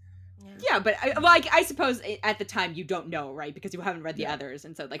is. Yeah, but I suppose at the time you don't know, right? Because you haven't read the Yeah. others,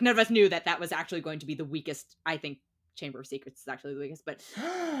 and so like none of us knew that was actually going to be the weakest. I think Chamber of Secrets is actually the weakest, but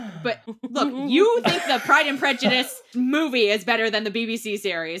look, you think the Pride and Prejudice movie is better than the BBC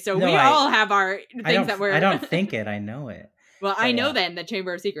series, so No, we all have our I things that we're. I don't think it. I know it. Well, I but know yeah. then that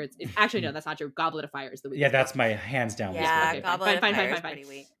Chamber of Secrets is actually no, that's not true. Goblet of Fire is the weakest. Yeah, that's my hands down. least yeah, favorite. Goblet of Fine, Fire is fine. pretty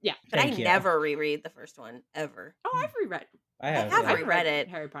weak. Yeah. But Thank I you. never reread the first one ever. Oh, I've reread. I I have. have yeah. reread it,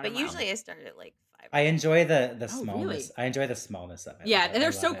 Harry Potter. but wow. usually I start at like 5. I enjoy the Oh, smallness. really? I enjoy the smallness of it. Yeah, I they're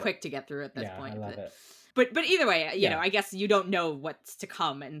love so it. quick to get through at this Yeah, point. I love it. But either way, you Yeah. know, I guess you don't know what's to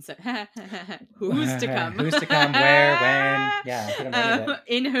come, and so who's to come, Who's to come, where, when? Yeah, I couldn't believe it.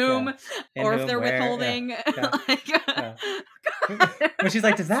 in whom, In or if whom, they're where, withholding. yeah. Like, Yeah. When she's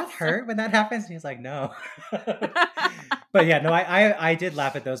like, "Does that hurt when that happens?" And he's like, "No." But yeah, no, I did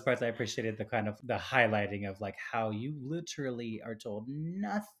laugh at those parts. I appreciated the kind of the highlighting of like how you literally are told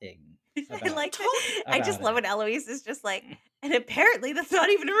nothing. I About, like it. I just about love it. when Eloise is just like, and apparently that's not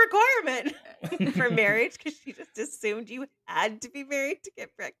even a requirement for marriage because she just assumed you had to be married to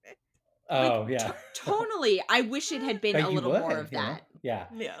get pregnant. Oh yeah. Tonally, I wish it had been But a you little more would, of you know? that. Yeah.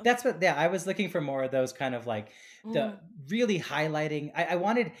 Yeah. That's what, I was looking for more of those kind of like the really highlighting. I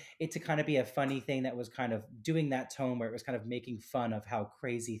wanted it to kind of be a funny thing that was kind of doing that tone where it was kind of making fun of how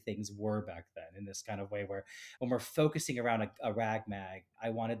crazy things were back then in this kind of way where when we're focusing around a rag mag,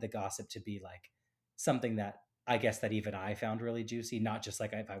 I wanted the gossip to be like something that I guess that even I found really juicy, not just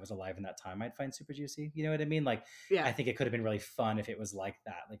like if I was alive in that time, I'd find super juicy. You know what I mean? Like, Yeah. I think it could have been really fun if it was like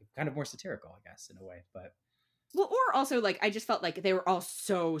that, like kind of more satirical, I guess, in a way. But Well, or also, like, I just felt like they were all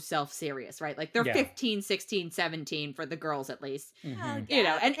so self-serious, right? Like, they're Yeah. 15, 16, 17, for the girls, at least. mhm. You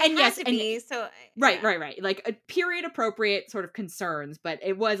know, and it had yes, to and- be, so Right, yeah. right. Like, a period-appropriate sort of concerns, but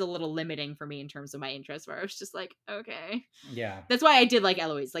it was a little limiting for me in terms of my interest, where I was just like, okay. Yeah. That's why I did like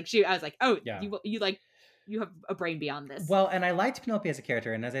Eloise. Like, I was like, oh, Yeah. you have a brain beyond this. Well, and I liked Penelope as a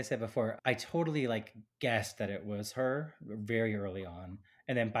character, and as I said before, I totally like guessed that it was her very early on.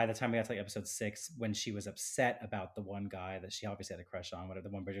 And then by the time we got to like episode 6, when she was upset about the one guy that she obviously had a crush on, whatever,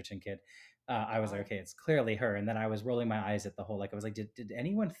 the one Bridgerton kid, I was like, okay, it's clearly her. And then I was rolling my eyes at the whole, like, I was like, did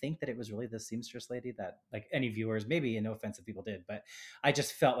anyone think that it was really the seamstress lady? That like any viewers, maybe, and no offense if people did, but I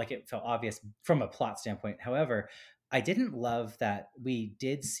just felt like it felt obvious from a plot standpoint. However, I didn't love that we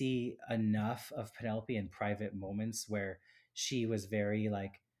did see enough of Penelope in private moments where she was very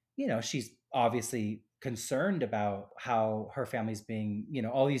like, you know, she's obviously concerned about how her family's being, you know,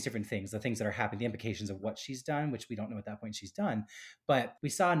 all these different things, the things that are happening, the implications of what she's done, which we don't know at that point she's done. But we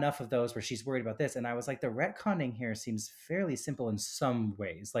saw enough of those where she's worried about this. And I was like, the retconning here seems fairly simple in some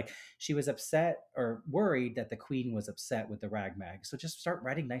ways. Like she was upset or worried that the queen was upset with the rag mag. So just start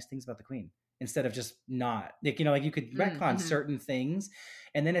writing nice things about the queen. instead of just not, like, you know, like you could retcon certain things.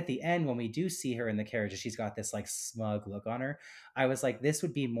 And then at the end, when we do see her in the carriage, she's got this like smug look on her. I was like, this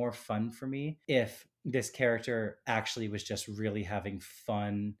would be more fun for me if this character actually was just really having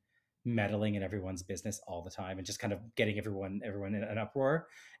fun meddling in everyone's business all the time and just kind of getting everyone in an uproar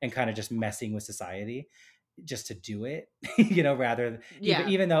and kind of just messing with society just to do it, you know, rather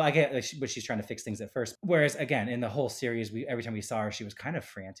even though I get like, what she's trying to fix things at first. Whereas again, in the whole series, every time we saw her, she was kind of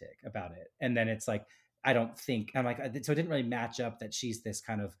frantic about it. And then it's like, I'm like, so it didn't really match up that she's this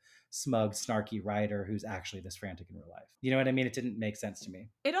kind of smug, snarky writer who's actually this frantic in real life. You know what I mean? It didn't make sense to me.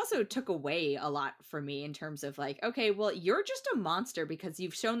 It also took away a lot for me in terms of like, okay, well, you're just a monster because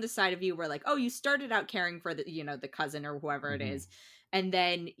you've shown the side of you where like, oh, you started out caring for the, you know, the cousin or whoever it is. And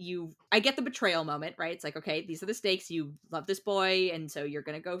then I get the betrayal moment, right? It's like, okay, these are the stakes. You love this boy. And so you're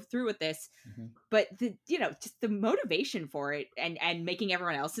going to go through with this. But just the motivation for it and making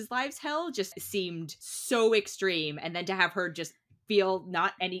everyone else's lives hell just seemed so extreme. And then to have her just feel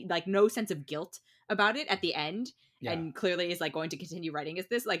no sense of guilt about it at the end. Yeah. And clearly is like going to continue writing as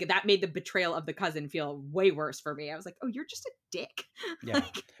this, like that made the betrayal of the cousin feel way worse for me. I was like, oh, you're just a dick. Yeah.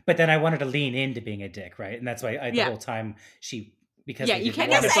 But then I wanted to lean into being a dick, right? And that's why the whole time because you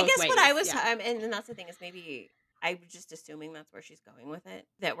can't. I guess what I was, and that's the thing is maybe I'm just assuming that's where she's going with it.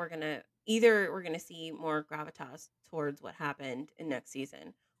 That we're gonna see more gravitas towards what happened in next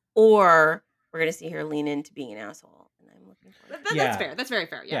season, or we're gonna see her lean into being an asshole. And I'm looking forward. That's fair. That's very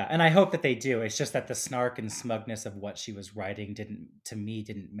fair. Yeah. And I hope that they do. It's just that the snark and smugness of what she was writing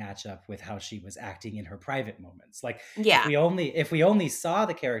didn't match up with how she was acting in her private moments. Like, if we only saw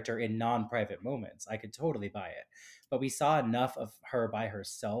the character in non-private moments, I could totally buy it. But we saw enough of her by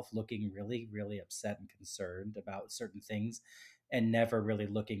herself looking really, really upset and concerned about certain things and never really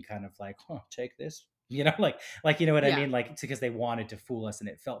looking kind of like, take this, you know, like, you know what I mean? Like, because they wanted to fool us and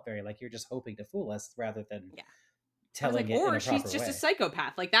it felt very like you're just hoping to fool us rather than telling it in a proper way. Or she's just a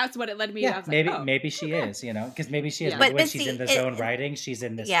psychopath. Like, that's what it led me. Yeah, I was like, maybe she is, you know, because maybe she is. But when she's in the zone writing, she's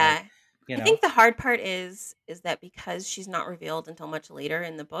in this. Yeah. Like, you know? I think the hard part is that because she's not revealed until much later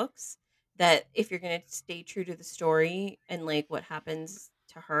in the books, that if you're going to stay true to the story and like what happens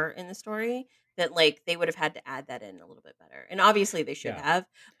to her in the story, that like they would have had to add that in a little bit better. And obviously they should have,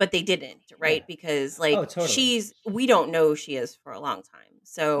 but they didn't, right? Because like we don't know who she is for a long time.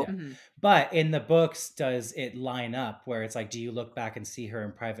 So but in the books, does it line up where it's like, do you look back and see her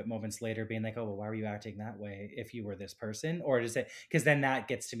in private moments later being like, oh, well, why were you acting that way if you were this person? Or does it, because then that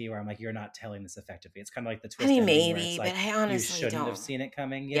gets to me where I'm like, you're not telling this effectively. It's kind of like the twist. I mean, maybe, but I honestly you shouldn't have seen it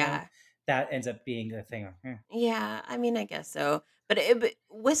coming. You know? That ends up being the thing. Yeah, I mean, I guess so. But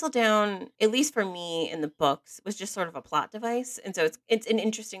Whistledown, at least for me in the books, was just sort of a plot device. And so it's an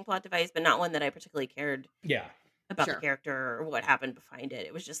interesting plot device, but not one that I particularly cared about the character or what happened behind it.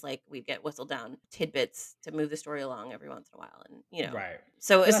 It was just like we'd get Whistledown tidbits to move the story along every once in a while. And, you know. Right.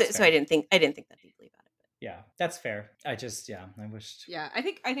 So I didn't think that deeply about it. Yeah, that's fair. I wished. Yeah, I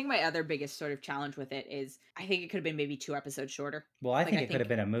think my other biggest sort of challenge with it is I think it could have been maybe 2 episodes shorter. Well, I think it could have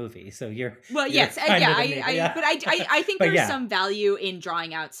been a movie. So you're yes, but I think there's some value in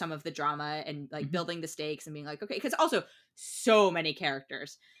drawing out some of the drama and like building the stakes and being like, okay, because also so many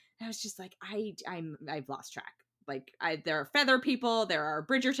characters. And I was just like, I've lost track. Like there are feather people, there are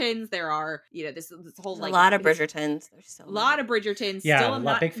Bridgertons, there are, you know, this whole like a lot of Bridgertons. There's so many. Lot of Bridgertons. Yeah, still I'm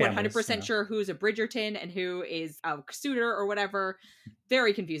not families, 100% sure who's a Bridgerton and who is a suitor or whatever.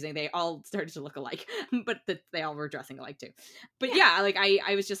 Very confusing. They all started to look alike, but they all were dressing alike too. But like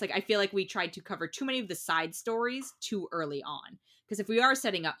I was just like, I feel like we tried to cover too many of the side stories too early on. Because if we are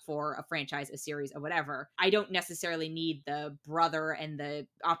setting up for a franchise, a series, or whatever, I don't necessarily need the brother and the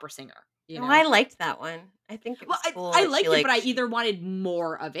opera singer. You know? I liked that one. I think it was cool. I liked it, but I either wanted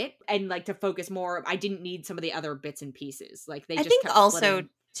more of it and like to focus more. I didn't need some of the other bits and pieces. Like I think kept also splitting.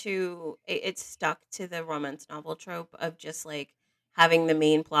 Too, it stuck to the romance novel trope of just like having the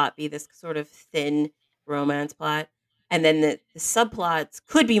main plot be this sort of thin romance plot, and then the subplots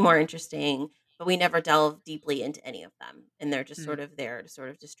could be more interesting, but we never delve deeply into any of them, and they're just sort of there to sort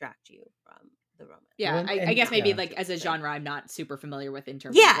of distract you from the romance. Yeah, well, I guess maybe like as a genre, I'm not super familiar with in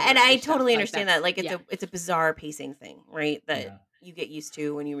terms. And I totally understand that. Like it's a bizarre pacing thing, right? That you get used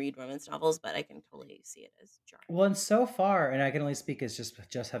to when you read romance novels, but I can totally see it as jarring. Well, and so far, and I can only speak as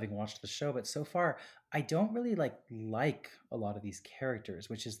just having watched the show, but so far, I don't really like a lot of these characters,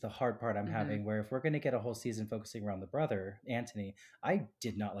 which is the hard part I'm having. Where if we're going to get a whole season focusing around the brother Anthony, I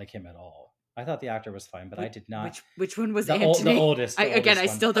did not like him at all. I thought the actor was fine, but I did not. Which one was Anthony? The oldest. I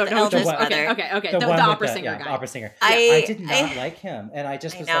still don't know. Okay. The opera singer guy. The opera singer. I did not like him, and I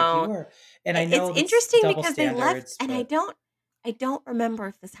just was like, you were. And I know it's interesting because they left, and I don't remember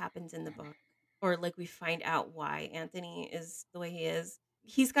if this happens in the book. or like we find out why Anthony is the way he is.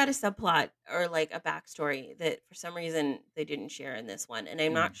 He's got a subplot or like a backstory that for some reason they didn't share in this one. And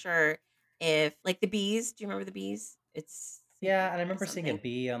I'm not sure if like the bees, do you remember the bees? It's Yeah, and I remember something. seeing a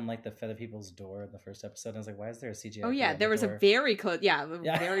bee on like the Feather People's door in the first episode. I was like, why is there a CGI? Oh bee yeah, on there the was door? a very close,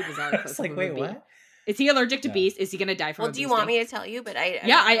 very bizarre close. It's like, wait, what? Is he allergic to Yeah. bees? Is he gonna die from? Well, do you want me to tell you? But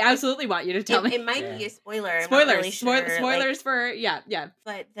I absolutely want you to tell me. It might be a spoiler. I'm Spoilers, not really sure. spoilers for yeah.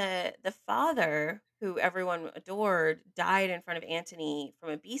 But the father who everyone adored died in front of Anthony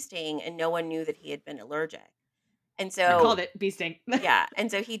from a bee sting, and no one knew that he had been allergic. And so I called it bee sting. yeah, and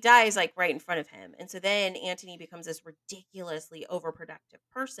so he dies like right in front of him, and so then Anthony becomes this ridiculously overprotective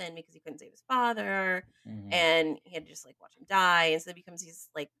person because he couldn't save his father, and he had to just like watch him die, and so he becomes these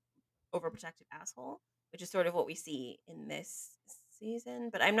like overprotective asshole, which is sort of what we see in this season.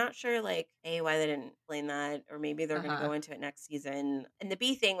 But I'm not sure like why they didn't explain that, or maybe they're going to go into it next season. And the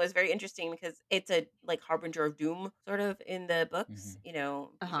bee thing was very interesting because it's a like harbinger of doom sort of in the books. You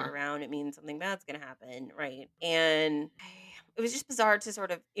know, if you're around, it means something bad's going to happen, right? And it was just bizarre to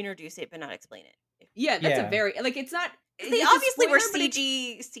sort of introduce it but not explain it. Yeah, that's a very like it's not. They obviously were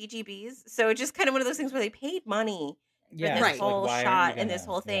CGBs, so it's just kind of one of those things where they paid money for this whole shot and this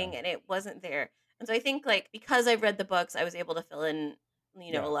whole thing, and it wasn't there. And so I think like because I read the books, I was able to fill in,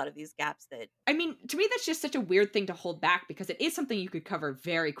 you know, a lot of these gaps that. I mean, to me, that's just such a weird thing to hold back because it is something you could cover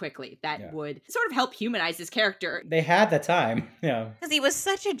very quickly that would sort of help humanize his character. They had the time, because he was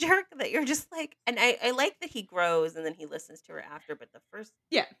such a jerk that you're just like, and I like that he grows and then he listens to her after, but the first,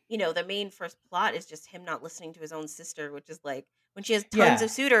 you know, the main first plot is just him not listening to his own sister, which is like when she has tons of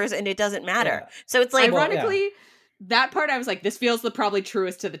suitors and it doesn't matter. So it's like, ironically. That part, I was like, this feels the probably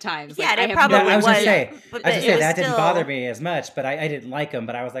truest to the times. Yeah, like, it probably was. I was going to say, but that didn't bother me as much, but I didn't like him.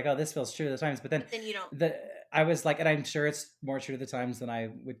 But I was like, oh, this feels true to the times. But then you don't. I was like, and I'm sure it's more true to the times than I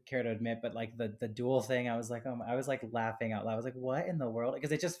would care to admit, but like the duel thing, I was like, I was like laughing out loud. I was like, what in the world?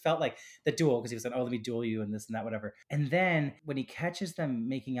 Because it just felt like the duel, because he was like, oh, let me duel you and this and that, whatever. And then when he catches them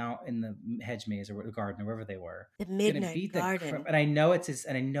making out in the hedge maze or the garden or wherever they were, the midnight garden, and I know it's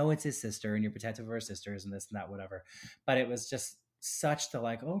his sister, and you're protective of her sisters and this and that, whatever. But it was just such the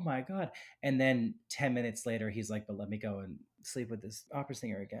like, oh my God. And then 10 minutes later, he's like, but let me go and sleep with this opera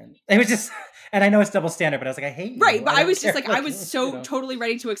singer again. It was just, and I know it's double standard, but I was like, I hate you. Right, but I was just like, I was so totally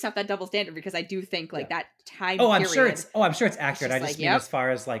ready to accept that double standard because I do think like that time period. I'm sure it's accurate. I just mean as far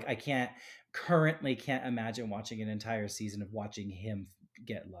as like, I currently can't imagine watching an entire season of watching him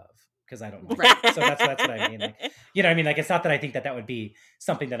get love. Because I don't like it. So that's what I mean. Like, you know what I mean? Like, it's not that I think that would be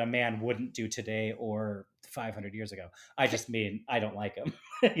something that a man wouldn't do today or 500 years ago. I just mean, I don't like him,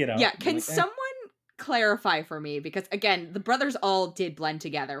 you know? Yeah. Can someone clarify for me? Because again, the brothers all did blend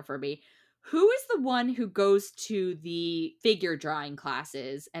together for me. Who is the one who goes to the figure drawing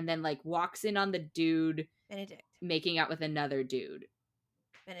classes and then like walks in on the dude Benedict making out with another dude?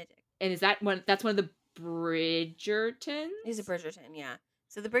 Benedict. And is that one? That's one of the Bridgertons? He's a Bridgerton, yeah.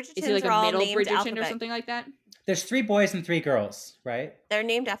 So the Bridgertons is he like are a all middle named Bridgerton or something like that? There's 3 boys and 3 girls, right? They're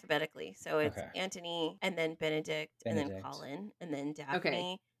named alphabetically. So it's Anthony and then Benedict and then Colin and then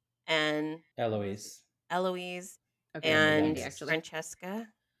Daphne and Eloise and Francesca.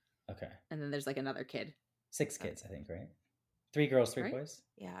 Okay. And then there's like another kid. 6 kids, I think, right? 3 girls, 3 boys?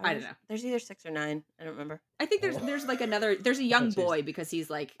 Yeah. I don't know. There's either 6 or 9. I don't remember. I think there's like there's a young boy because he's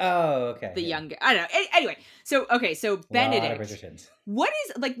like the younger. I don't know. Anyway, so Benedict. What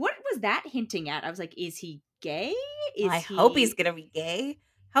was that hinting at? I was like, is he gay? I hope he's gonna be gay.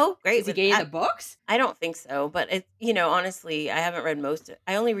 How great is he gay in the books? I don't think so, but it, you know, honestly, I haven't read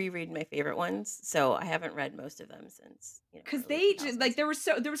I only reread my favorite ones, so I haven't read most of them since. Because they just like there was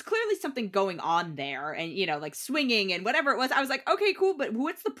clearly something going on there, and you know, like swinging and whatever it was. I was like, okay, cool, but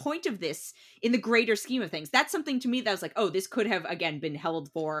what's the point of this in the greater scheme of things? That's something to me that was like, oh, this could have again been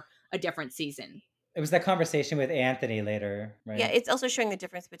held for a different season. It was that conversation with Anthony later, right? Yeah, it's also showing the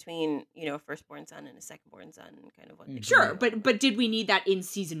difference between, you know, a firstborn son and a secondborn son, kind of what. Sure, but did we need that in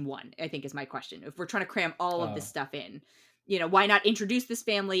season 1? I think is my question. If we're trying to cram all of this stuff in, you know, why not introduce this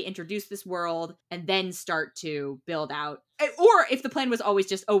family, introduce this world, and then start to build out? Or if the plan was always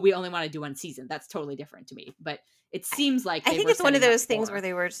just, oh, we only want to do 1 season, that's totally different to me. But it seems like I think it's one of those things where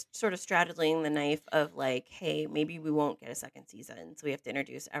they were sort of straddling the knife of like, hey, maybe we won't get a second season, so we have to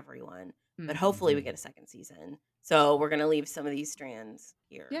introduce everyone. But hopefully we get a second season. So we're going to leave some of these strands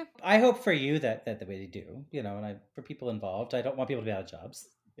here. Yeah. I hope for you that the way they do, you know, and for people involved, I don't want people to be out of jobs.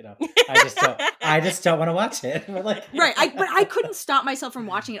 You know, I just don't want to watch it. But like, Right. But I couldn't stop myself from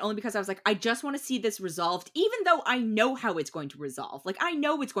watching it only because I was like, I just want to see this resolved, even though I know how it's going to resolve. Like, I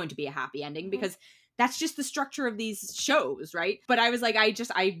know it's going to be a happy ending because that's just the structure of these shows, right? But I was like, I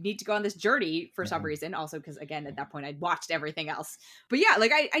need to go on this journey for some reason. Also, because again, at that point, I'd watched everything else. But yeah,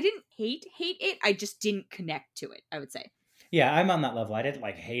 like I didn't hate it. I just didn't connect to it, I would say. Yeah, I'm on that level. I didn't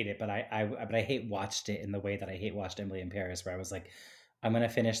like hate it, but I hate watched it in the way that I hate watched Emily in Paris, where I was like, I'm gonna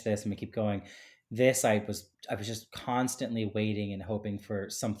finish this. I'm gonna keep going. This I was just constantly waiting and hoping for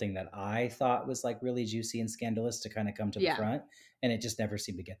something that I thought was like really juicy and scandalous to kind of come to the front, and it just never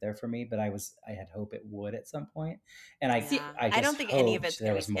seemed to get there for me. But I had hope it would at some point, and I don't think any of it's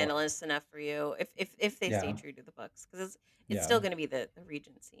going to be scandalous enough for you if they stay true to the books, because it's still going to be the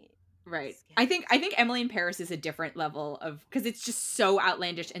Regency. Right. I think Emily in Paris is a different level of, because it's just so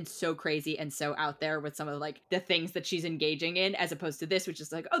outlandish and so crazy and so out there with some of like the things that she's engaging in, as opposed to this, which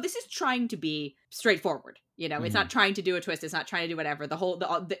is like, oh, this is trying to be straightforward. You know, it's not trying to do a twist. It's not trying to do whatever.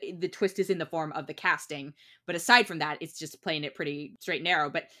 The twist is in the form of the casting. But aside from that, it's just playing it pretty straight and narrow.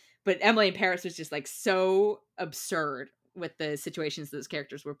 But Emily in Paris was just like so absurd with the situations those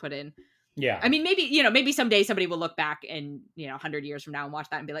characters were put in. Yeah. I mean, maybe someday somebody will look back and, 100 years from now and watch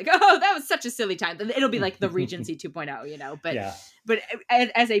that and be like, oh, that was such a silly time. It'll be like the Regency 2.0, but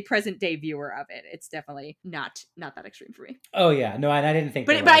as a present day viewer of it, it's definitely not that extreme for me. Oh yeah. No, and I didn't think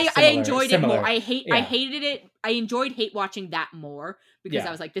but I enjoyed it more. I hated it. I enjoyed hate watching that more because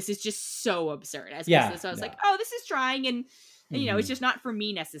I was like, this is just so absurd. So I was like, oh, this is trying, and it's just not for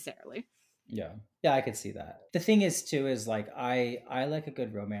me necessarily. Yeah, I could see that. The thing is too, is like I like a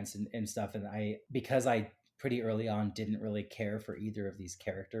good romance and stuff, and because I pretty early on didn't really care for either of these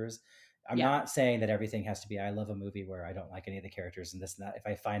characters. I'm not saying that everything has to be, I love a movie where I don't like any of the characters and this and that, if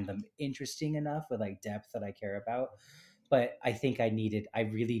I find them interesting enough with like depth that I care about. But I think I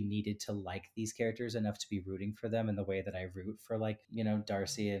really needed to like these characters enough to be rooting for them in the way that I root for, like,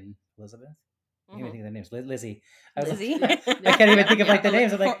 Darcy and Elizabeth. I can't even think of their names. Lizzie. Lizzie. I can't even think of like the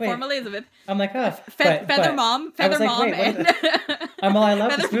names. I'm like, wait. Form Elizabeth. I'm like, oh. Feather Mom. I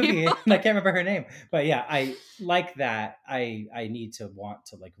love this movie. And I can't remember her name. But yeah, I like that. I need to want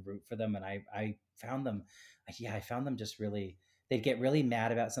to like root for them. And I found them, I found them just really, they'd get really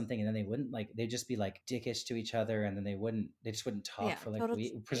mad about something and then they wouldn't they'd just be like dickish to each other, and then they just wouldn't talk for like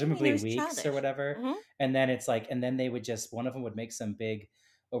presumably weeks childish. Or whatever. And then it's like, and then they would just, one of them would make some big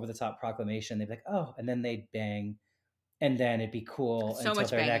over the top proclamation. They'd be like, oh, and then they'd bang, and then it'd be cool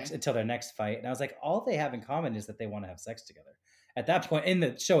until their next fight. And I was like, all they have in common is that they want to have sex together. At that point in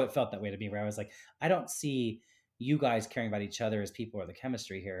the show, it felt that way to me, where I was like, I don't see you guys caring about each other as people or the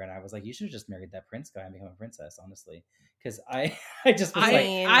chemistry here. And I was like, you should have just married that prince guy and become a princess, honestly. Because I just was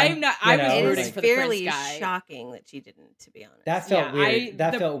I was rooting for the prince guy. Shocking that she didn't, to be honest. That felt weird.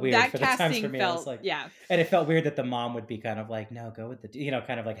 That felt weird for the times for me. I was like, and it felt weird that the mom would be kind of like, no, go with the,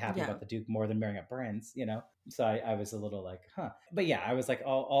 kind of like happy about the Duke more than marrying a prince, So I was a little like, huh. But yeah, I was like,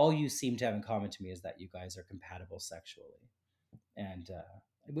 all you seem to have in common to me is that you guys are compatible sexually. And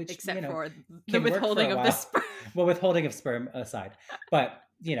which, except for the withholding of the sperm. Well, withholding of sperm aside, but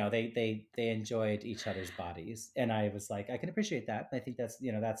they enjoyed each other's bodies, and I was like, I can appreciate that. I think that's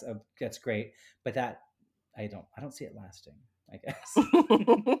that's great, but that I don't see it lasting, I guess.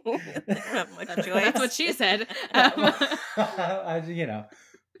 That's what she said. But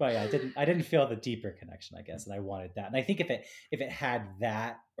yeah, I didn't feel the deeper connection, I guess, and I wanted that. And I think if it had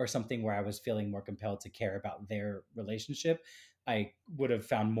that or something where I was feeling more compelled to care about their relationship, I would have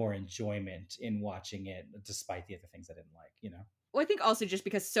found more enjoyment in watching it, despite the other things I didn't like, Well, I think also just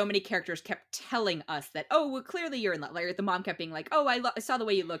because so many characters kept telling us that, oh, well, clearly you're in love. Like the mom kept being like, oh, I saw the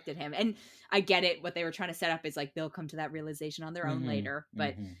way you looked at him. And I get it. What they were trying to set up is like, they'll come to that realization on their own later.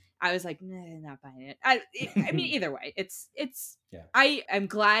 But I was like, nah, not buying it. I mean, either way, it's I am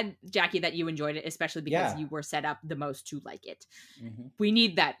glad, Jackie, that you enjoyed it, especially because you were set up the most to like it. We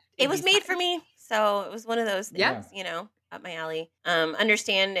need that. It was made for me. So it was one of those things, up my alley.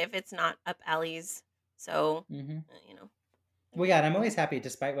 Understand if it's not up alleys. So, Well, yeah, and I'm always happy,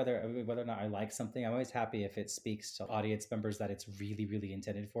 despite whether or not I like something, I'm always happy if it speaks to audience members that it's really, really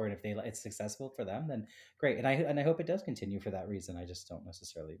intended for, and if it's successful for them, then great. And I hope it does continue for that reason. I just don't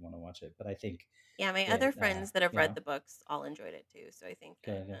necessarily want to watch it, but I think my other friends that have read the books all enjoyed it too. So I think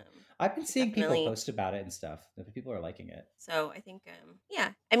I've been seeing people post about it and stuff. That people are liking it. So I think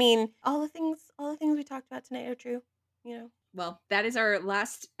I mean, all the things we talked about tonight are true. Well, that is our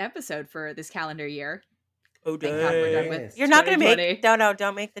last episode for this calendar year. Oh, thank God we're done with. You're not going to make.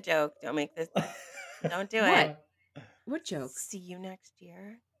 Don't make the joke. Don't make this. Don't do it. What joke? See you next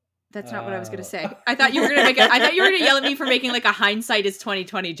year. That's not what I was gonna say. I thought you were gonna yell at me for making like a hindsight is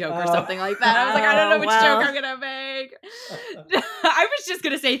 2020 joke or something like that. I was like, I don't know which joke I'm gonna make. I was just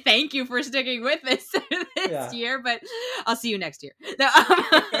gonna say thank you for sticking with this year, but I'll see you next year. No,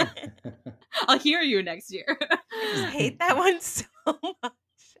 I'll hear you next year. I just hate that one so much.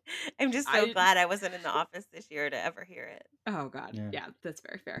 I'm just so glad I wasn't in the office this year to ever hear it. Oh God, yeah, that's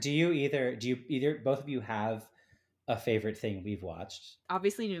very fair. Do you either both of you have a favorite thing we've watched?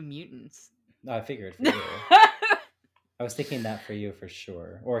 Obviously, New Mutants. No, I figured for you. I was thinking that for you for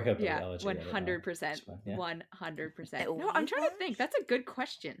sure. Or Hillbilly Elegy. 100%. 100%. No, I'm trying to think. That's a good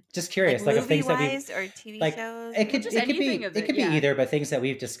question. Just curious, like things that we or TV shows. It could be either, but things that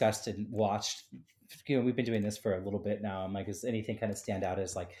we've discussed and watched. We've been doing this for a little bit now. I'm like, does anything kind of stand out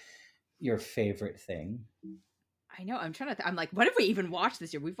as like your favorite thing? I know. I'm trying to. I'm like, what have we even watched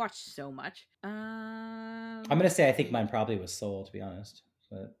this year? We've watched so much. I'm gonna say I think mine probably was Soul, to be honest.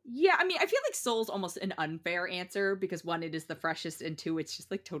 But yeah, I mean, I feel like Soul's almost an unfair answer because one, it is the freshest, and two, it's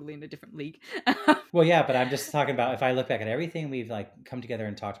just like totally in a different league. Well, yeah, but I'm just talking about if I look back at everything we've like come together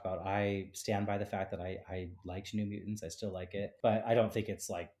and talked about, I stand by the fact that I liked New Mutants. I still like it, but I don't think it's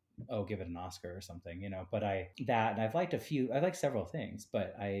like, oh, give it an Oscar or something, But and I've liked several things,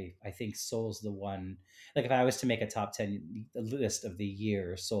 but I think Soul's the one. Like if I was to make a top 10 list of the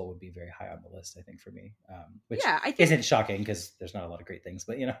year, Soul would be very high on the list, I think, for me. Which I think isn't shocking because there's not a lot of great things,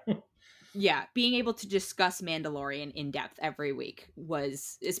 but Yeah, being able to discuss Mandalorian in depth every week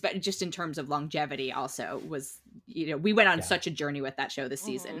was, just in terms of longevity, also was, we went on such a journey with that show this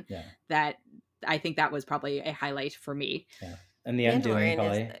season that I think that was probably a highlight for me. Yeah. And the Undoing,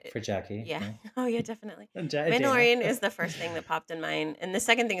 probably, for Jackie. Yeah. Oh, yeah, definitely. Mandalorian is the first thing that popped in mind. And the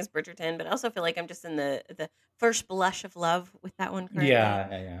second thing is Bridgerton, but I also feel like I'm just in the first blush of love with that one currently.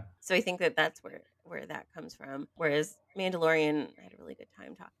 Yeah. So I think that's where that comes from. Whereas Mandalorian, I had a really good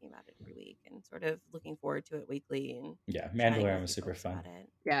time talking about it every week and sort of looking forward to it weekly. And yeah, Mandalorian was super fun.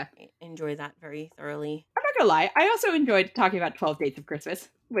 Yeah. I enjoy that very thoroughly. I'm not going to lie. I also enjoyed talking about 12 Dates of Christmas,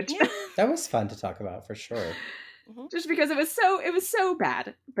 which... That was fun to talk about, for sure. Just because it was so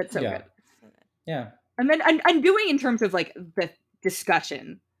bad, but so good. Yeah. And then Undoing in terms of like the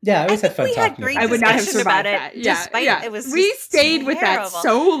discussion. Yeah, I always had fun talking about it. I would not have survived that. Yeah. It was we stayed with that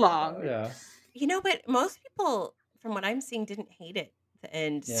so long. Yeah. But most people, from what I'm seeing, didn't hate it at the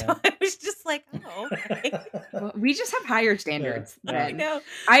end. Yeah. So I was just like, oh, okay. Well, we just have higher standards. Yeah. I know.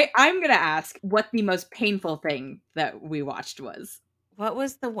 I'm going to ask what the most painful thing that we watched was. What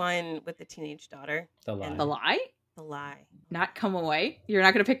was the one with the teenage daughter? The Lie. The Lie? The Lie. Not Come Away? You're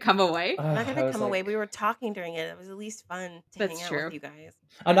not going to pick Come Away? I'm not going to pick Come Away. We were talking during it. It was at least fun to hang out with you guys.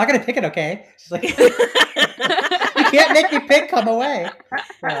 I'm not going to pick it, okay? She's like, you can't make me pick Come Away.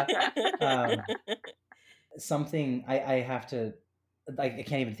 Yeah. Something I have to... I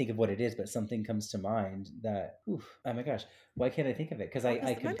can't even think of what it is, but something comes to mind that, oh my gosh, why can't I think of it? Because I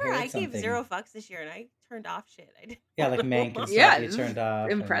remember I gave 0 fucks this year and I turned off shit. Like Mank and stuff, you turned off.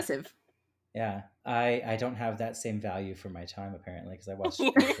 Impressive. Yeah, I don't have that same value for my time apparently because I watched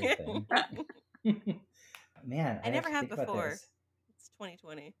everything. Man, I never have before. It's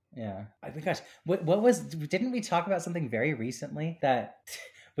 2020. Yeah, oh my gosh, what was? Didn't we talk about something very recently that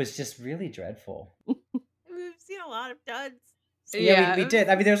was just really dreadful? We've seen a lot of duds. Yeah, we did.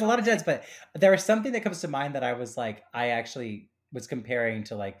 I mean, there's a lot of duds, but there was something that comes to mind that I was like, I actually was comparing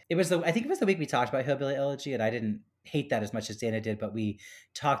to like, I think it was the week we talked about Hillbilly Elegy, and I didn't hate that as much as Dana did, but we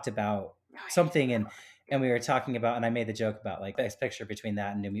talked about something and we were talking about, and I made the joke about like best picture between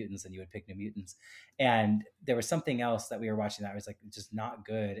that and New Mutants, and you would pick New Mutants. And there was something else that we were watching that was like just not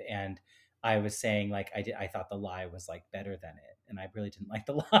good. And I was saying like, I thought The Lie was like better than it. And I really didn't like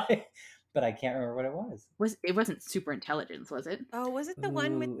The Lie. But I can't remember what it was. It wasn't Super Intelligence, was it? Oh, was it the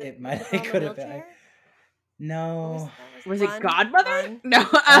one with the it could have been. No. Was it Godmother? No.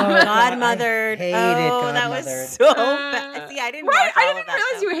 Godmother. Godmother. That was so bad. See, I didn't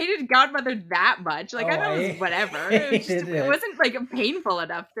realize you hated Godmother that much. Like, I thought it was whatever. It wasn't like painful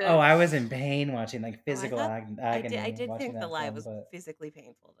enough to... Oh, I was in pain watching like physical agony. I did think The Lie was physically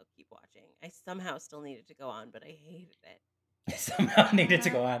painful to keep watching. I somehow still needed to go on, but I hated it. Somehow needed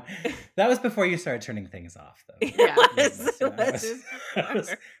to go on. That was before you started turning things off, though. Yeah, that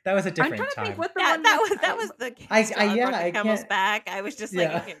was a different time. I'm trying to think what that was the camel's back. I was just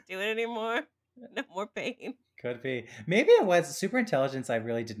like, I can't do it anymore. No more pain. Could be. Maybe it was Super Intelligence. I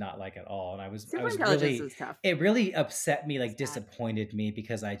really did not like at all, and I was really. Was tough. It really upset me, like disappointed me,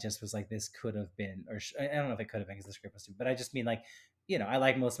 because I just was like, this could have been, or I don't know if it could have been because the script was too. But I just mean like, I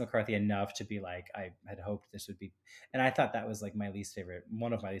like Melissa McCarthy enough to be like, I had hoped this would be, and I thought that was like one of my least favorite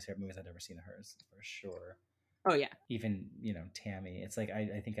movies I'd ever seen of hers for sure. Oh yeah. Even, Tammy. It's like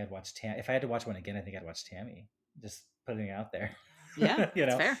I think I'd watch Tam. If I had to watch one again, I think I'd watch Tammy. Just putting it out there. Yeah,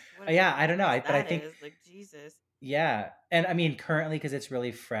 that's fair. What a Yeah, I don't know. contrast But I that think is. Like, Jesus. yeah, and I mean currently because it's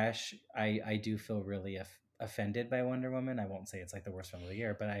really fresh, I do feel really offended by Wonder Woman. I won't say it's like the worst film of the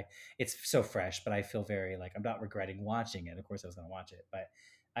year, but it's so fresh. But I feel very like I'm not regretting watching it. Of course, I was going to watch it, but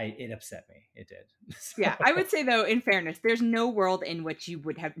it upset me. It did. Yeah, I would say though, in fairness, there's no world in which you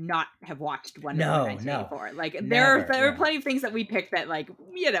would not have watched Wonder Woman 1984. Like there are plenty of things that we picked that like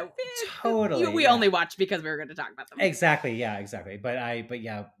totally we only watched because we were going to talk about them. Exactly. Yeah. Exactly. But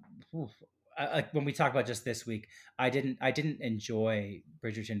yeah. Like when we talk about just this week, I didn't enjoy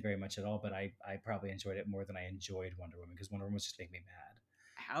Bridgerton very much at all, but I probably enjoyed it more than I enjoyed Wonder Woman because Wonder Woman was just making me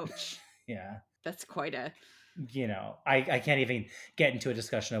mad. Ouch. Yeah. That's quite a... I can't even get into a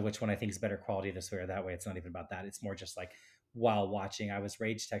discussion of which one I think is better quality this way or that way. It's not even about that. It's more just like while watching, I was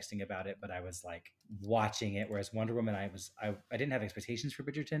rage texting about it, but I was like watching it. Whereas Wonder Woman, I didn't have expectations for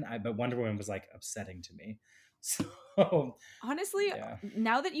Bridgerton, but Wonder Woman was like upsetting to me. So honestly, yeah.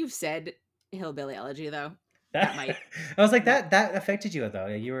 Now that you've said Hillbilly Elegy, though, that might... I was like, that affected you though.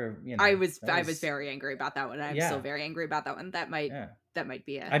 You were, I was very angry about that one. I'm still very angry about that one. That might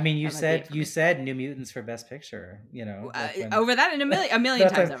be a... I mean, you said New Mutants for Best Picture, over that and a million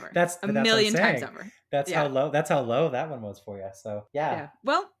times over. That's a million times over. That's how low that one was for you. So yeah.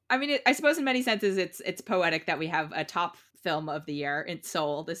 Well, I mean, I suppose in many senses it's poetic that we have a top film of the year in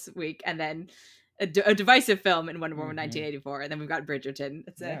Soul this week, and then a divisive film in Wonder Woman 1984, and then we've got Bridgerton.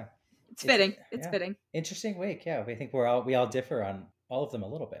 It's fitting. It's fitting. Interesting week. Yeah, we think we all differ on all of them a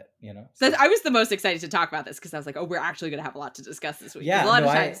little bit. So I was the most excited to talk about this because I was like, oh, we're actually going to have a lot to discuss this week. Yeah, a lot of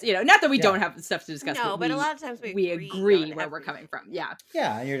times, not that we don't have stuff to discuss. No, but a lot of times we agree where we're coming from. Yeah.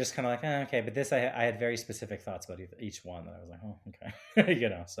 Yeah, and you're just kind of like, okay, but this I had very specific thoughts about each one that I was like, oh,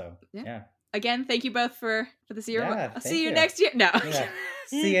 okay, So yeah. Again, thank you both for this year. Yeah, I'll see you next year. No. Yeah.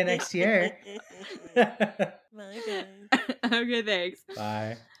 See you next year. Bye, guys. Okay, thanks.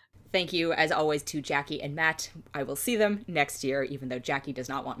 Bye. Thank you, as always, to Jackie and Matt. I will see them next year, even though Jackie does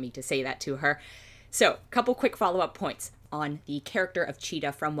not want me to say that to her. So, a couple quick follow-up points on the character of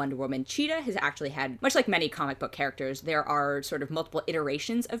Cheetah from Wonder Woman. Cheetah has actually had, much like many comic book characters, there are sort of multiple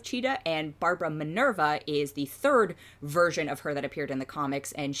iterations of Cheetah, and Barbara Minerva is the third version of her that appeared in the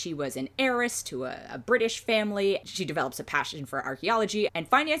comics, and she was an heiress to a British family. She develops a passion for archaeology and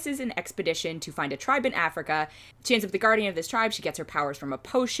finances an expedition to find a tribe in Africa. She ends up the guardian of this tribe. She gets her powers from a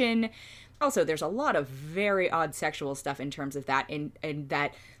potion. Also, there's a lot of very odd sexual stuff in terms of that, and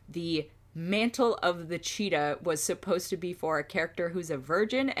that the mantle of the cheetah was supposed to be for a character who's a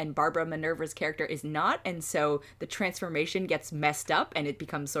virgin, and Barbara Minerva's character is not, and so the transformation gets messed up and it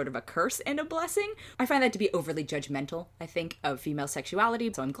becomes sort of a curse and a blessing. I find that to be overly judgmental, I think, of female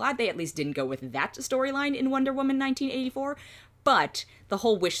sexuality, so I'm glad they at least didn't go with that storyline in Wonder Woman 1984. But the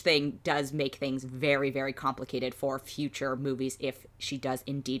whole wish thing does make things very, very complicated for future movies if she does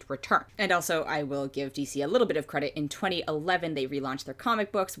indeed return. And also, I will give DC a little bit of credit. In 2011, they relaunched their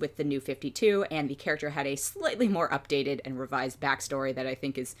comic books with the New 52, and the character had a slightly more updated and revised backstory that I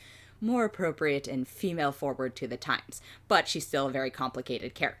think is more appropriate and female-forward to the times. But she's still a very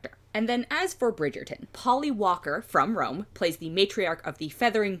complicated character. And then as for Bridgerton, Polly Walker from Rome plays the matriarch of the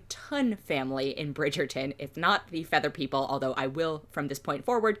Featherington family in Bridgerton, if not the Feather People, although I will, from this point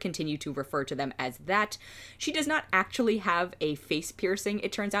forward, continue to refer to them as that. She does not actually have a face piercing,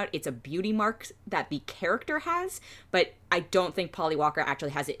 it turns out. It's a beauty mark that the character has, but I don't think Polly Walker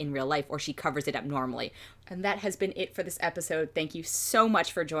actually has it in real life, or she covers it up normally. And that has been it for this episode. Thank you so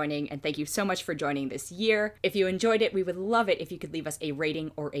much for joining, and thank you so much for joining this year. If you enjoyed it, we would love it if you could leave us a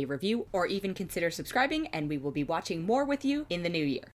rating or a review, or even consider subscribing, and we will be watching more with you in the new year.